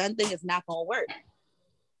then you're done thing is not gonna work.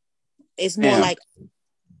 It's more like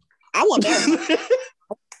I want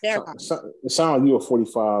marathon. It sounds like you a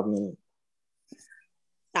 45 minute.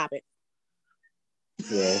 Stop it.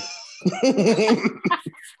 Yeah.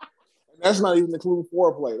 That's not even including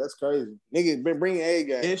foreplay. That's crazy. Nigga, bring your A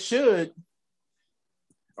game. It should.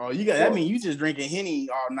 Oh, you got that mean you just drinking Henny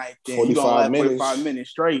all night then. 45 you gonna have minutes. 45 minutes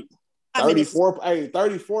straight.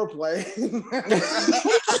 34 play.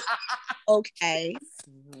 Okay.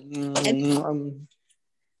 And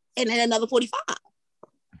then another 45.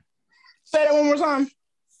 Say that one more time.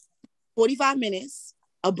 45 minutes,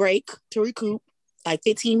 a break to recoup, like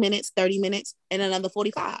 15 minutes, 30 minutes, and another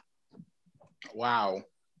 45. Wow.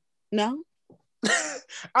 No?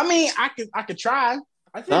 I mean, I could try.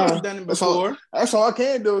 I think I've done it before. That's all I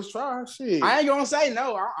can do is try. Shit. I ain't gonna say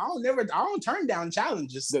no. I don't turn down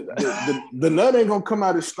challenges. The nut ain't gonna come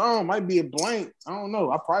out as strong. Might be a blank. I don't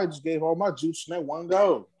know. I probably just gave all my juice in that one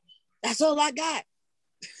go. That's all I got.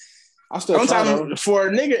 I still try though. For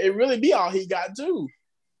a nigga, it really be all he got too.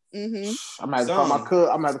 Mm-hmm. I'm gonna have to call my cuz.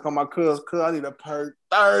 I'm gonna have to call my cuz. Cuz, I need a perk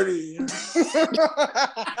 30.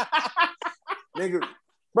 Nigga.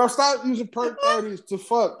 Bro, stop using perk 30s to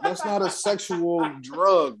fuck. That's not a sexual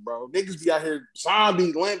drug, bro. Niggas be out here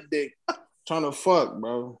zombie limp dick trying to fuck,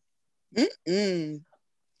 bro. Mm-mm.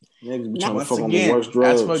 Niggas be trying to fuck on the worst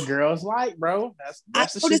drugs. That's what girls like, bro.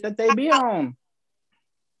 That's the shit that they be on.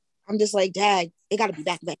 I'm just like, Dad, it gotta be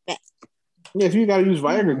back. Yeah, if you gotta use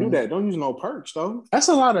Viagra, do that. Don't use no perks, though. That's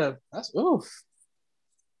a lot of oof.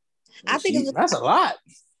 I think that's a lot.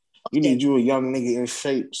 You need you a young nigga in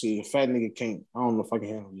shape. See, a fat nigga can't. I don't know if I can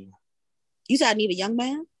handle you. You said I need a young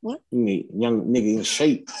man? What? You need a young nigga in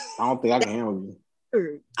shape. I don't think I can handle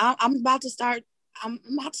you. I'm about to start. I'm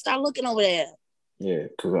about to start looking over there. Yeah,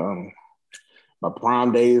 because my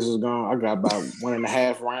prime days is gone. I got about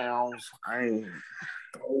 1.5 rounds. I ain't.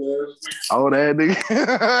 Oh, that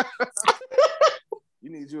nigga. You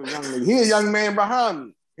need you a young nigga. He a young man behind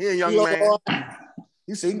me. He a young man.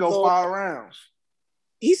 He said he can go 5 rounds.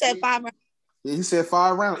 He said 5 rounds. Yeah, he said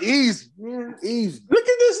 5 rounds. Easy. Yeah, easy. Look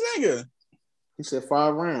at this nigga. He said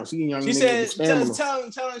 5 rounds. He a young she nigga. She said,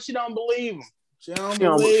 tell her she don't believe him. She don't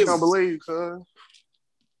believe, cuz.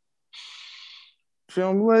 She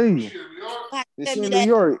don't believe. It's in New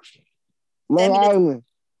York. Long Island.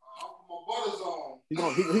 He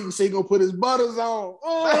can say he gonna put his butters on.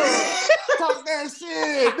 Oh, talk that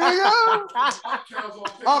shit, nigga.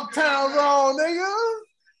 Uptown's on, nigga.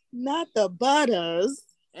 Not the butters.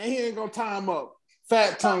 And he ain't gonna tie him up.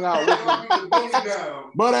 Fat tongue out.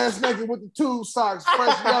 Butt ass naked with the 2 socks.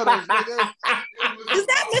 Fresh butters, nigga. Is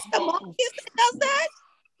that Mr. Marcus that does that?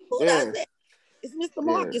 Who does that? It's Mr.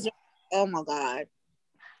 Marcus. Oh my God.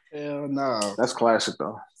 Hell no. That's classic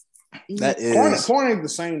though. That is. Porn ain't the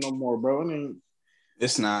same no more, bro. I mean,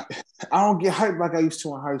 it's not. I don't get hyped like I used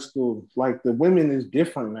to in high school. Like the women is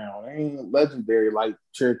different now. They ain't legendary like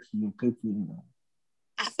Cherokee and Pinky. You know.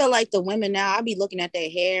 I feel like the women now, I be looking at their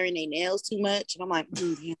hair and their nails too much. And I'm like,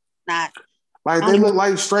 not. Like they look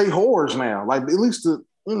like straight whores now. Like at least I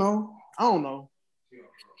don't know.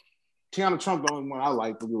 Tiana Trump the only one I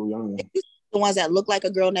like the little young one. The ones that look like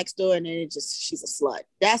a girl next door and then she's a slut.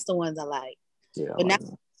 That's the ones I like. Yeah. But now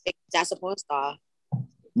that's a porn star.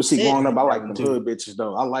 But see, growing up, I like the hood bitches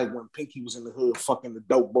though. I like when Pinky was in the hood fucking the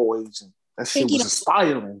dope boys and that shit was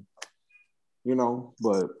inspiring. You know,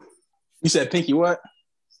 but you said Pinky what?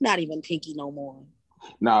 Not even Pinky no more.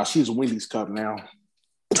 Nah, she's a Wendy's cup now.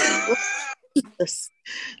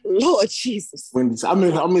 Lord Jesus. Wendy's. I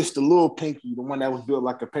miss the little pinky, the one that was built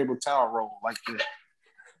like a paper towel roll, like this.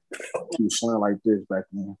 He was showing like this back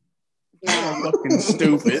then. Fucking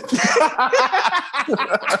stupid.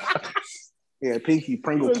 Yeah, pinky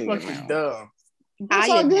Pringle It was pinky. fucking dumb. I That's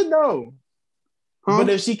all am- good though. Huh? But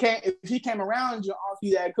if she came around you off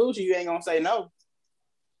you that coochie, you ain't gonna say no.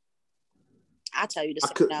 I'll tell you the I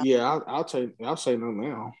same could, now. yeah, I'll say no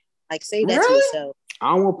now. Like, say that to Really? yourself.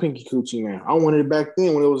 I don't want pinky coochie now. I wanted it back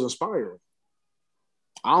then when it was inspiring.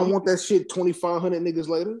 I don't want that shit 2,500 niggas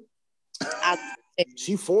later.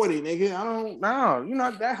 She 40, nigga. I don't know. You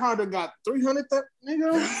know that Honda got 300,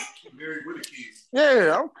 nigga. Married with a kid.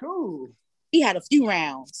 Yeah, I'm cool. He had a few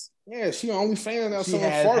rounds. Yeah, she only fan now She selling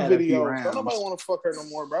has fart had a few videos. rounds. Don't nobody want to fuck her no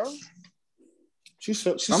more, bro. She's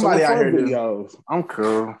Somebody selling out fart here do. videos. I'm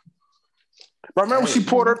cool. But remember she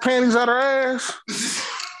pulled her panties out her ass?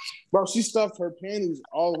 Bro, she stuffed her panties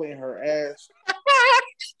all the way in her ass.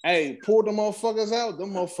 Hey, pulled them motherfuckers out.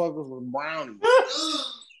 Them motherfuckers was brownies.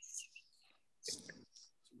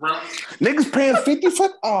 Niggas paying 50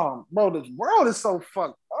 for bro, this world is so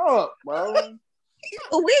fucked up, bro.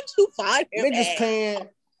 Where'd you find him Niggas at? paying.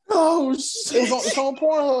 Oh shit! It's on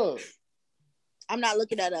Pornhub. I'm not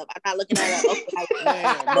looking that up. Okay.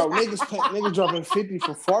 Man, bro, niggas dropping 50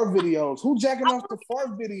 for fart videos. Who jacking off the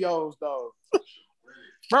fart videos though?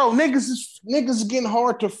 Bro, niggas is getting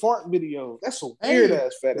hard to fart videos. That's a weird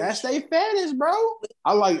ass fetish. That's they fetish, bro.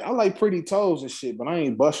 I like pretty toes and shit, but I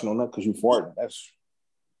ain't busting on that because you farting. That's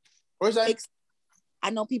Where's that? I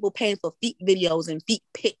know people paying for feet videos and feet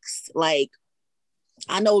pics. Like,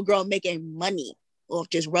 I know a girl making money off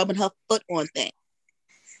just rubbing her foot on things.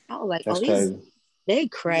 I was like, that's oh, crazy. they This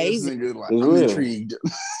crazy. nigga, like, It's I'm real. intrigued.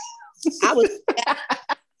 I was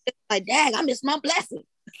like, dang, I missed my blessing.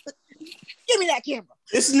 Give me that camera.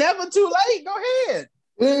 It's never too late. Go ahead.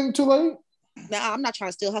 It ain't too late. Nah, I'm not trying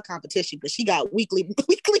to steal her competition because she got weekly.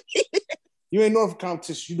 You ain't doing it for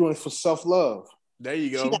competition. You doing it for self-love. There you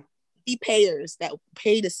She go. got fee payers that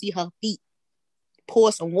pay to see her feet.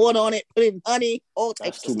 Pour some water on it, put in honey, all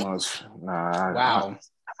That's types too of stuff. much. Nah. Wow.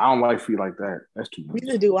 I don't like feet like that. That's too much.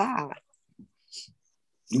 Neither do I.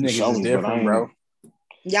 You can Niggas show is me, but I different, ain't- bro.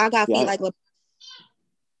 Y'all got feet Yeah. like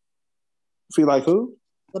Feet like who?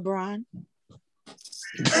 LeBron.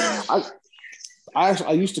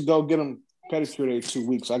 I used to go get them pedicure every 2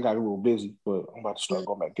 weeks. I got a little busy, but I'm about to start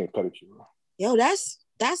going back get pedicure. Yo, that's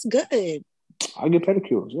good. I get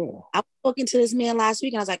pedicures, yeah. I was talking to this man last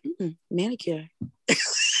week and I was like, manicure.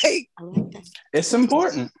 I like that. It's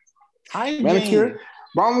important. Hygiene. Manicure.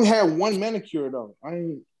 But I only had one manicure though. I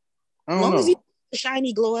don't As long know. as you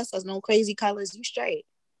shiny gloss, there's no crazy colors, you straight.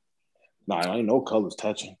 Nah, ain't no colors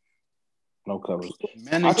touching. No colors.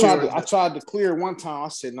 Manicure. I tried to clear one time. I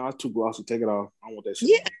said, no, it's too glossy. Take it off. I don't want that shit.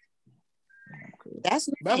 Yeah. That's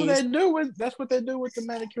That's what nice. they do with. That's what they do with the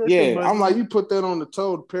manicure. Yeah, too, but I'm like, you put that on the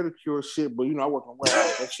toe, the pedicure shit, but I work on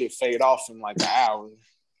warehouse. That shit fade off in like an hour.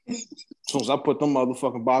 As soon as I put them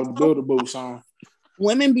motherfucking bodybuilder boots on.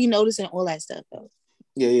 Women be noticing all that stuff though.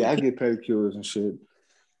 Yeah, I get pedicures and shit.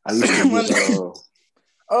 I used to get,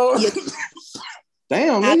 oh,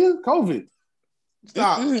 damn, nigga, COVID.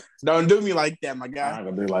 stop! Don't do me like that, my I'm guy. not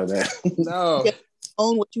gonna do like that. No. Yeah.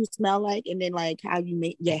 Own what you smell like and then like how you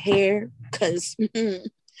make your hair because I we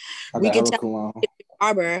got can hella tell cologne.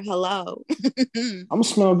 barber hello. I'm gonna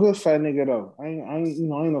smell good, fat nigga though. I ain't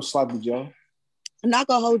no sloppy Joe. I'm not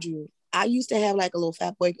gonna hold you. I used to have like a little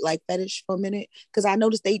fat boy like fetish for a minute because I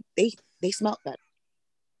noticed they smelled better.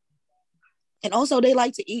 And also they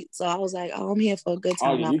like to eat. So I was like, oh, I'm here for a good Oh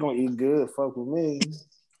time. yeah, you gonna eat good? Fuck with me.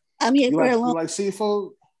 I'm here You for a like long. you like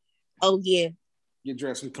seafood? Oh yeah. Get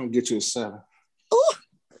dressed and come get you a 7. Ooh.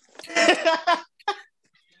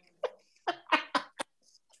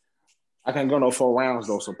 I can't go no 4 rounds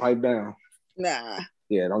though, so pipe down. Nah.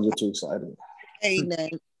 Yeah, don't get too excited. Ain't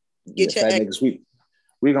nothing. Yeah, Get your fat egg. niggas,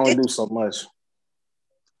 we can only do so much.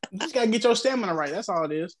 You just gotta get your stamina right. That's all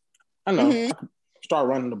it is. I know. Mhm. I can start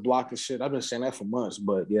running the block and shit. I've been saying that for months,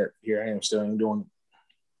 but yet here I am still ain't doing it.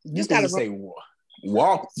 You Just gotta gotta say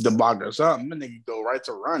walk the block or something. That nigga go right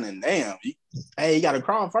to running. Damn. Hey, you gotta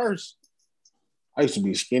crawl first. I used to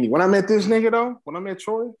be skinny. When I met this nigga though, when I met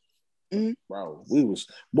Troy, Mhm. bro,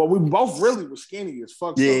 we both really was skinny as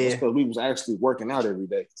fuck. Yeah. Yeah, because we was actually working out every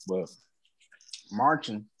day. But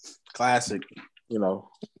Marching. Classic.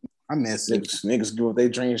 I miss it. niggas do what they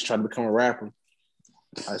dreams, try to become a rapper.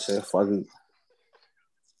 I said, fuck it.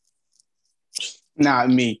 Not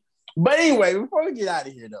me. But anyway, before we get out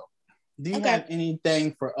of here though, do you Okay. have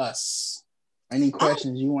anything for us? Any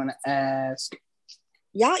questions you want to ask?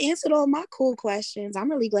 Y'all answered all my cool questions.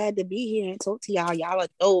 I'm really glad to be here and talk to y'all. Y'all are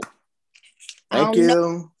dope. I Thank don't know.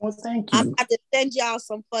 you. Well, thank I'm you. about to send y'all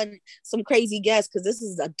some crazy guests because this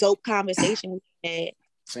is a dope conversation we had.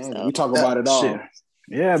 Sandy, So- we talk about it all. Shit.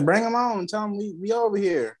 Yeah, bring them on. Tell them we over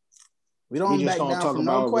here. We don't We just back gonna down talk from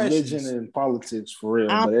no about questions. religion and politics for real,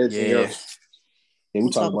 Um, but everything Yeah. else, yeah, we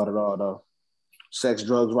We'll talk talk- about it all though. Sex,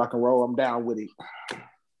 drugs, rock and roll. I'm down with it.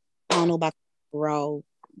 I don't know about the roll,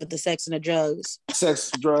 but the sex and the drugs.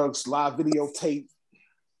 Sex, drugs, live videotape.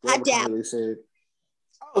 Whatever doubt. kind they said.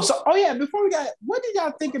 Oh yeah, before we got, what did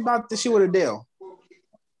y'all think about the shit with Adele?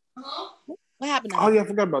 What happened? To Oh her? yeah, I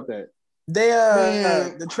forgot about that. They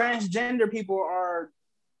Man. the transgender people are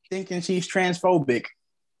thinking she's transphobic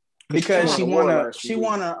because she won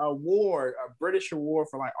a award, a British award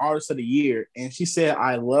for like Artist of the Year, and she said,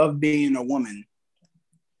 "I love being a woman."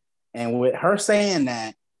 And with her saying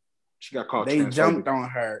that, She got called. they jumped on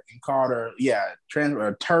her and called her, trans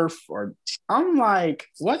or turf. Or I'm like,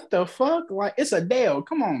 what the fuck? Like, it's Adele.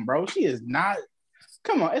 Come on, bro. She is not.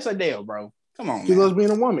 Come on, it's Adele, bro. Come on, She man. loves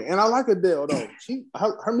being a woman, and I like Adele though.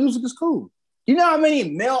 Her music is cool. You know how many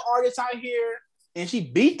male artists out here, and she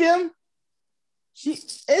beat them.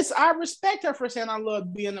 I respect her for saying I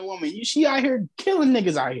love being a woman. She out here killing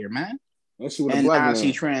niggas out here, man. And she with a And black now man.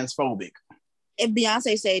 she transphobic. If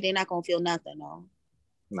Beyonce say they're not gonna feel nothing, though.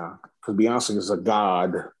 Nah, because Beyonce is a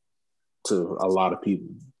god to a lot of people.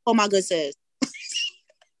 Oh my good sis.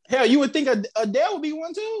 Hell, you would think Adele would be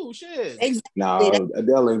one too. Shit. Exactly. Nah,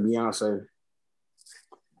 Adele ain't Beyonce.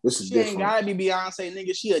 This is She ain't different. gotta be Beyonce,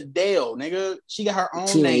 nigga. She Adele, nigga. She got her own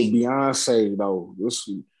She ain't name. Beyonce though.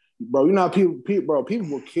 Bro, you know how people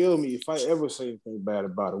will kill me if I ever say anything bad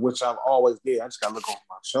about it, which I've always did. I just gotta look over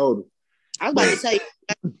my shoulder. I was about to tell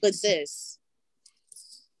you, good sis.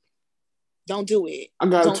 Don't do it. I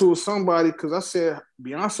got Don't- into it with somebody because I said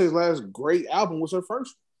Beyonce's last great album was her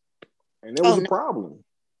first one. And there was a problem.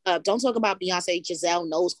 Don't talk about Beyonce Giselle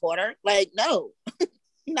nose quarter. Like, no,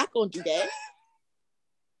 you're not gonna do that.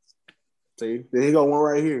 See, there you go one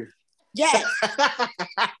right here. Yes.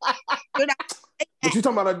 But you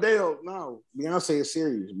talking about Adele? No, Beyonce is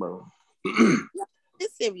serious, bro.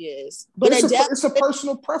 It's serious. But But Adele, it's a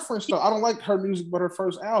personal preference, though. I don't like her music, but her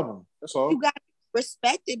first album. That's all. you got to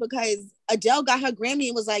respect it because Adele got her Grammy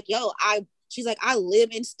and was like, yo, she's like, I live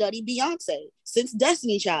and study Beyonce since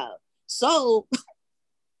Destiny Child. So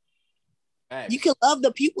you can love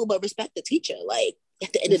the pupil, but respect the teacher. Like,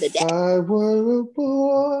 at the end of the day, If I were a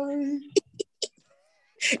boy.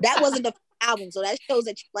 that wasn't the album. So that shows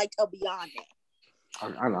that you liked her beyond that.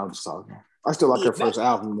 I know, I'm just talking. I still like her first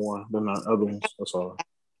album more than the other ones. That's all.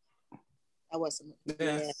 That wasn't.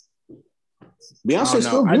 Yeah. Beyonce's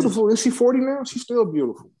still beautiful. Is she 40 now? She's still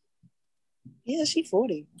beautiful. Yeah, she's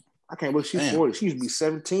 40. I can't believe she's Damn. 40. She used to be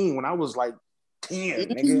 17 when I was like 10,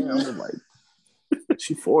 nigga. I was like,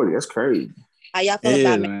 she's 40. That's crazy. How y'all feel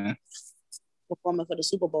about man. performing for the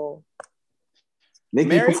Super Bowl? Nicki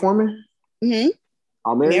Mary? performing? Mm-hmm.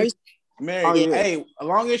 Oh, Mary? Mary, Oh, yeah. hey, as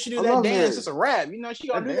long as she do I that love dance, Mary. it's a rap. You know, she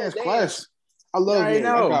gonna do that dance. class. I love You already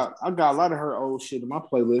Mary. know. I got a lot of her old shit in my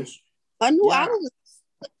playlist. Her new Yeah. album.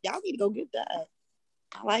 Y'all need to go get that.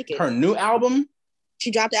 I like it. Her new album?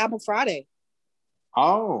 She dropped the album Friday.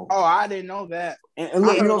 Oh. Oh, I didn't know that. And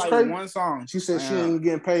look, I you heard know what's like crazy? one song. She said she ain't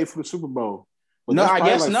getting paid for the Super Bowl. But No, that's I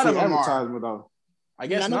probably guess like none of free them are. advertisement, though. I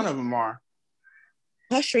guess None of none of them are.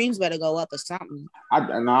 Her streams better go up or something. I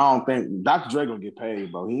don't think Dr. Dre gonna get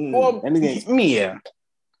paid, bro. He ain't. Well, and again, yeah.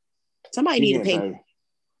 Somebody he need to getting pay. paid.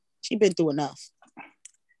 She been through enough.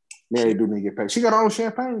 Mary do need to get paid. She got her own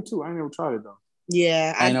champagne too. I ain't never tried it though.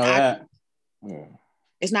 Yeah, I know that. Yeah.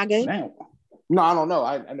 It's not good. Damn. No, I don't know.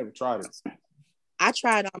 I never tried it. I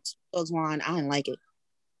tried Dogs wine. I didn't like it.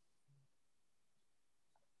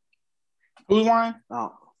 Who's wine?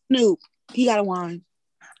 No. Snoop, he got a wine.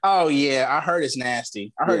 Oh yeah, I heard it's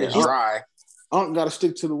nasty. I heard Yeah. it's dry. Unc got to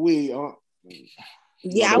stick to the weed.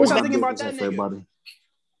 Yeah, I What was. y'all think about that nigga? everybody.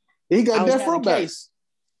 He got I was death row back.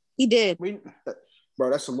 He did. Bro,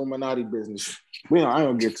 that's Illuminati business. I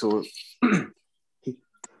don't get to it.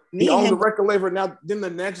 Me He and owned the him. record label. Now, then the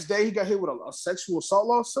next day, he got hit with a sexual assault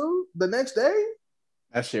lawsuit. The next day?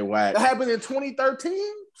 That shit whack. That happened in 2013?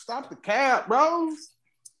 Stop the cap, bro.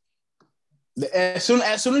 As soon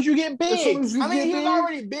as you get big, As soon as you I mean, get he was big?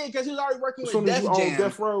 already big because he was already working As with soon as Def you own Jam.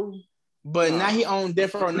 Death Row. But Nah. now he owns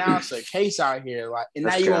Death Row. Now it's a case out here. Like, and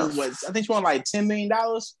now That's you cap. own what? I think you want like $10 million.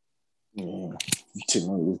 Yeah. Shit,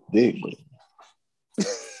 man, it's big, but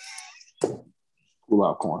cool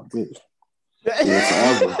out corn, bitch.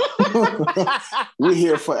 Forever. We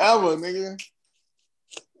here forever, nigga.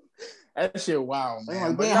 That shit wild, man.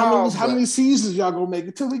 Like, But man, no, how many seasons y'all gonna make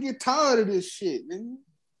until we get tired of this shit,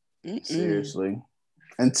 nigga? Seriously.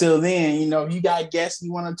 Until then, you got guests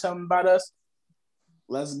you want to tell them about us?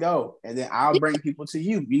 let's go. And then I'll bring people to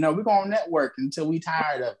you. You know, we're gonna network until we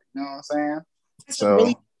tired of it. You know what I'm saying? So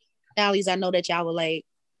really finales I know that y'all will like,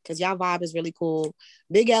 because y'all vibe is really cool.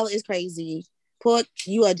 Big L is crazy. Pork,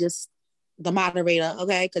 you are just the moderator,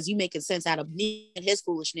 okay? Because you making sense out of me and his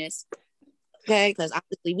foolishness. Okay, because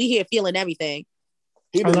obviously we here feeling everything.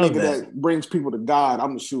 He the nigga that brings people to God.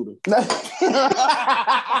 I'm the shooter. I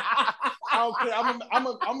don't care. I'm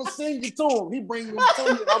gonna sing it to him. He brings me to me,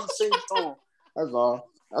 and I'm gonna sing it to him. That's all.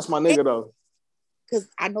 That's my nigga though. Because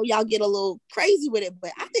I know y'all get a little crazy with it,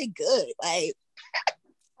 but I did good. Like,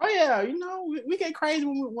 oh yeah, you know, we get crazy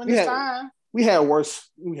when it's time. We had worse.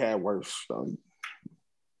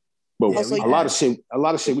 But Yeah, a lot of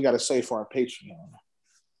shit we gotta save for our Patreon.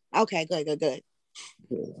 Okay, good.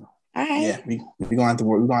 Yeah. All right. Yeah, we're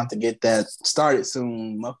gonna have to get that started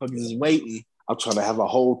soon. Motherfuckers is waiting. I'm trying to have a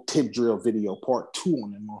whole tip drill video part 2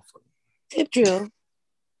 on that motherfucker. Tip drill.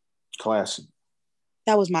 Classic.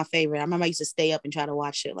 That was my favorite. I remember I used to stay up and try to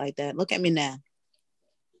watch shit like that. Look at me now.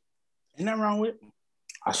 Ain't nothing wrong with it.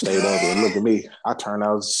 I stayed up and look at me. I turned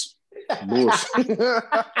out bullshit.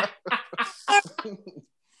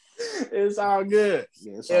 It's all good.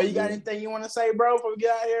 Yeah, you got anything you want to say, bro, before we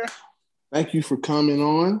get out here? Thank you for coming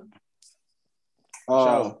on.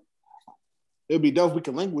 It'd be dope if we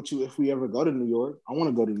can link with you if we ever go to New York. I want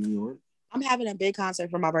to go to New York. I'm having a big concert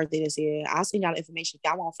for my birthday this year. I'll send y'all the information if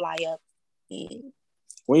y'all want to fly up.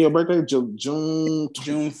 When your birthday? June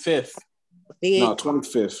 5th. No,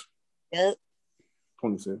 25th. Yep.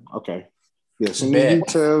 25th. Okay. Yeah, send me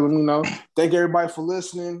details. Let me know. Thank everybody for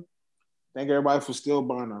listening. Thank everybody for still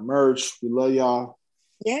buying our merch. We love y'all.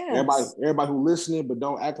 Yeah. Everybody who listening but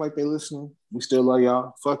don't act like they listening, we still love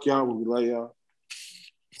y'all. Fuck y'all, but we love y'all.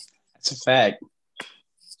 That's a fact.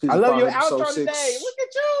 I love your outro today. Look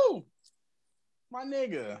at you, my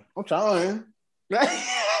nigga. I'm trying.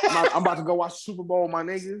 I'm about to go watch the Super Bowl with my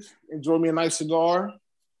niggas. Enjoy me a nice cigar,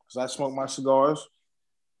 because I smoke my cigars.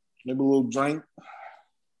 Maybe a little drink.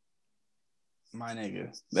 My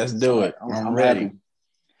nigga. Let's do it. I'm ready. Happy.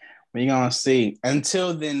 We gonna see.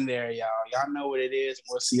 Until then, y'all. Y'all know what it is.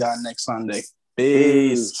 We'll see y'all next Sunday.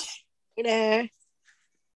 Peace. Hey there.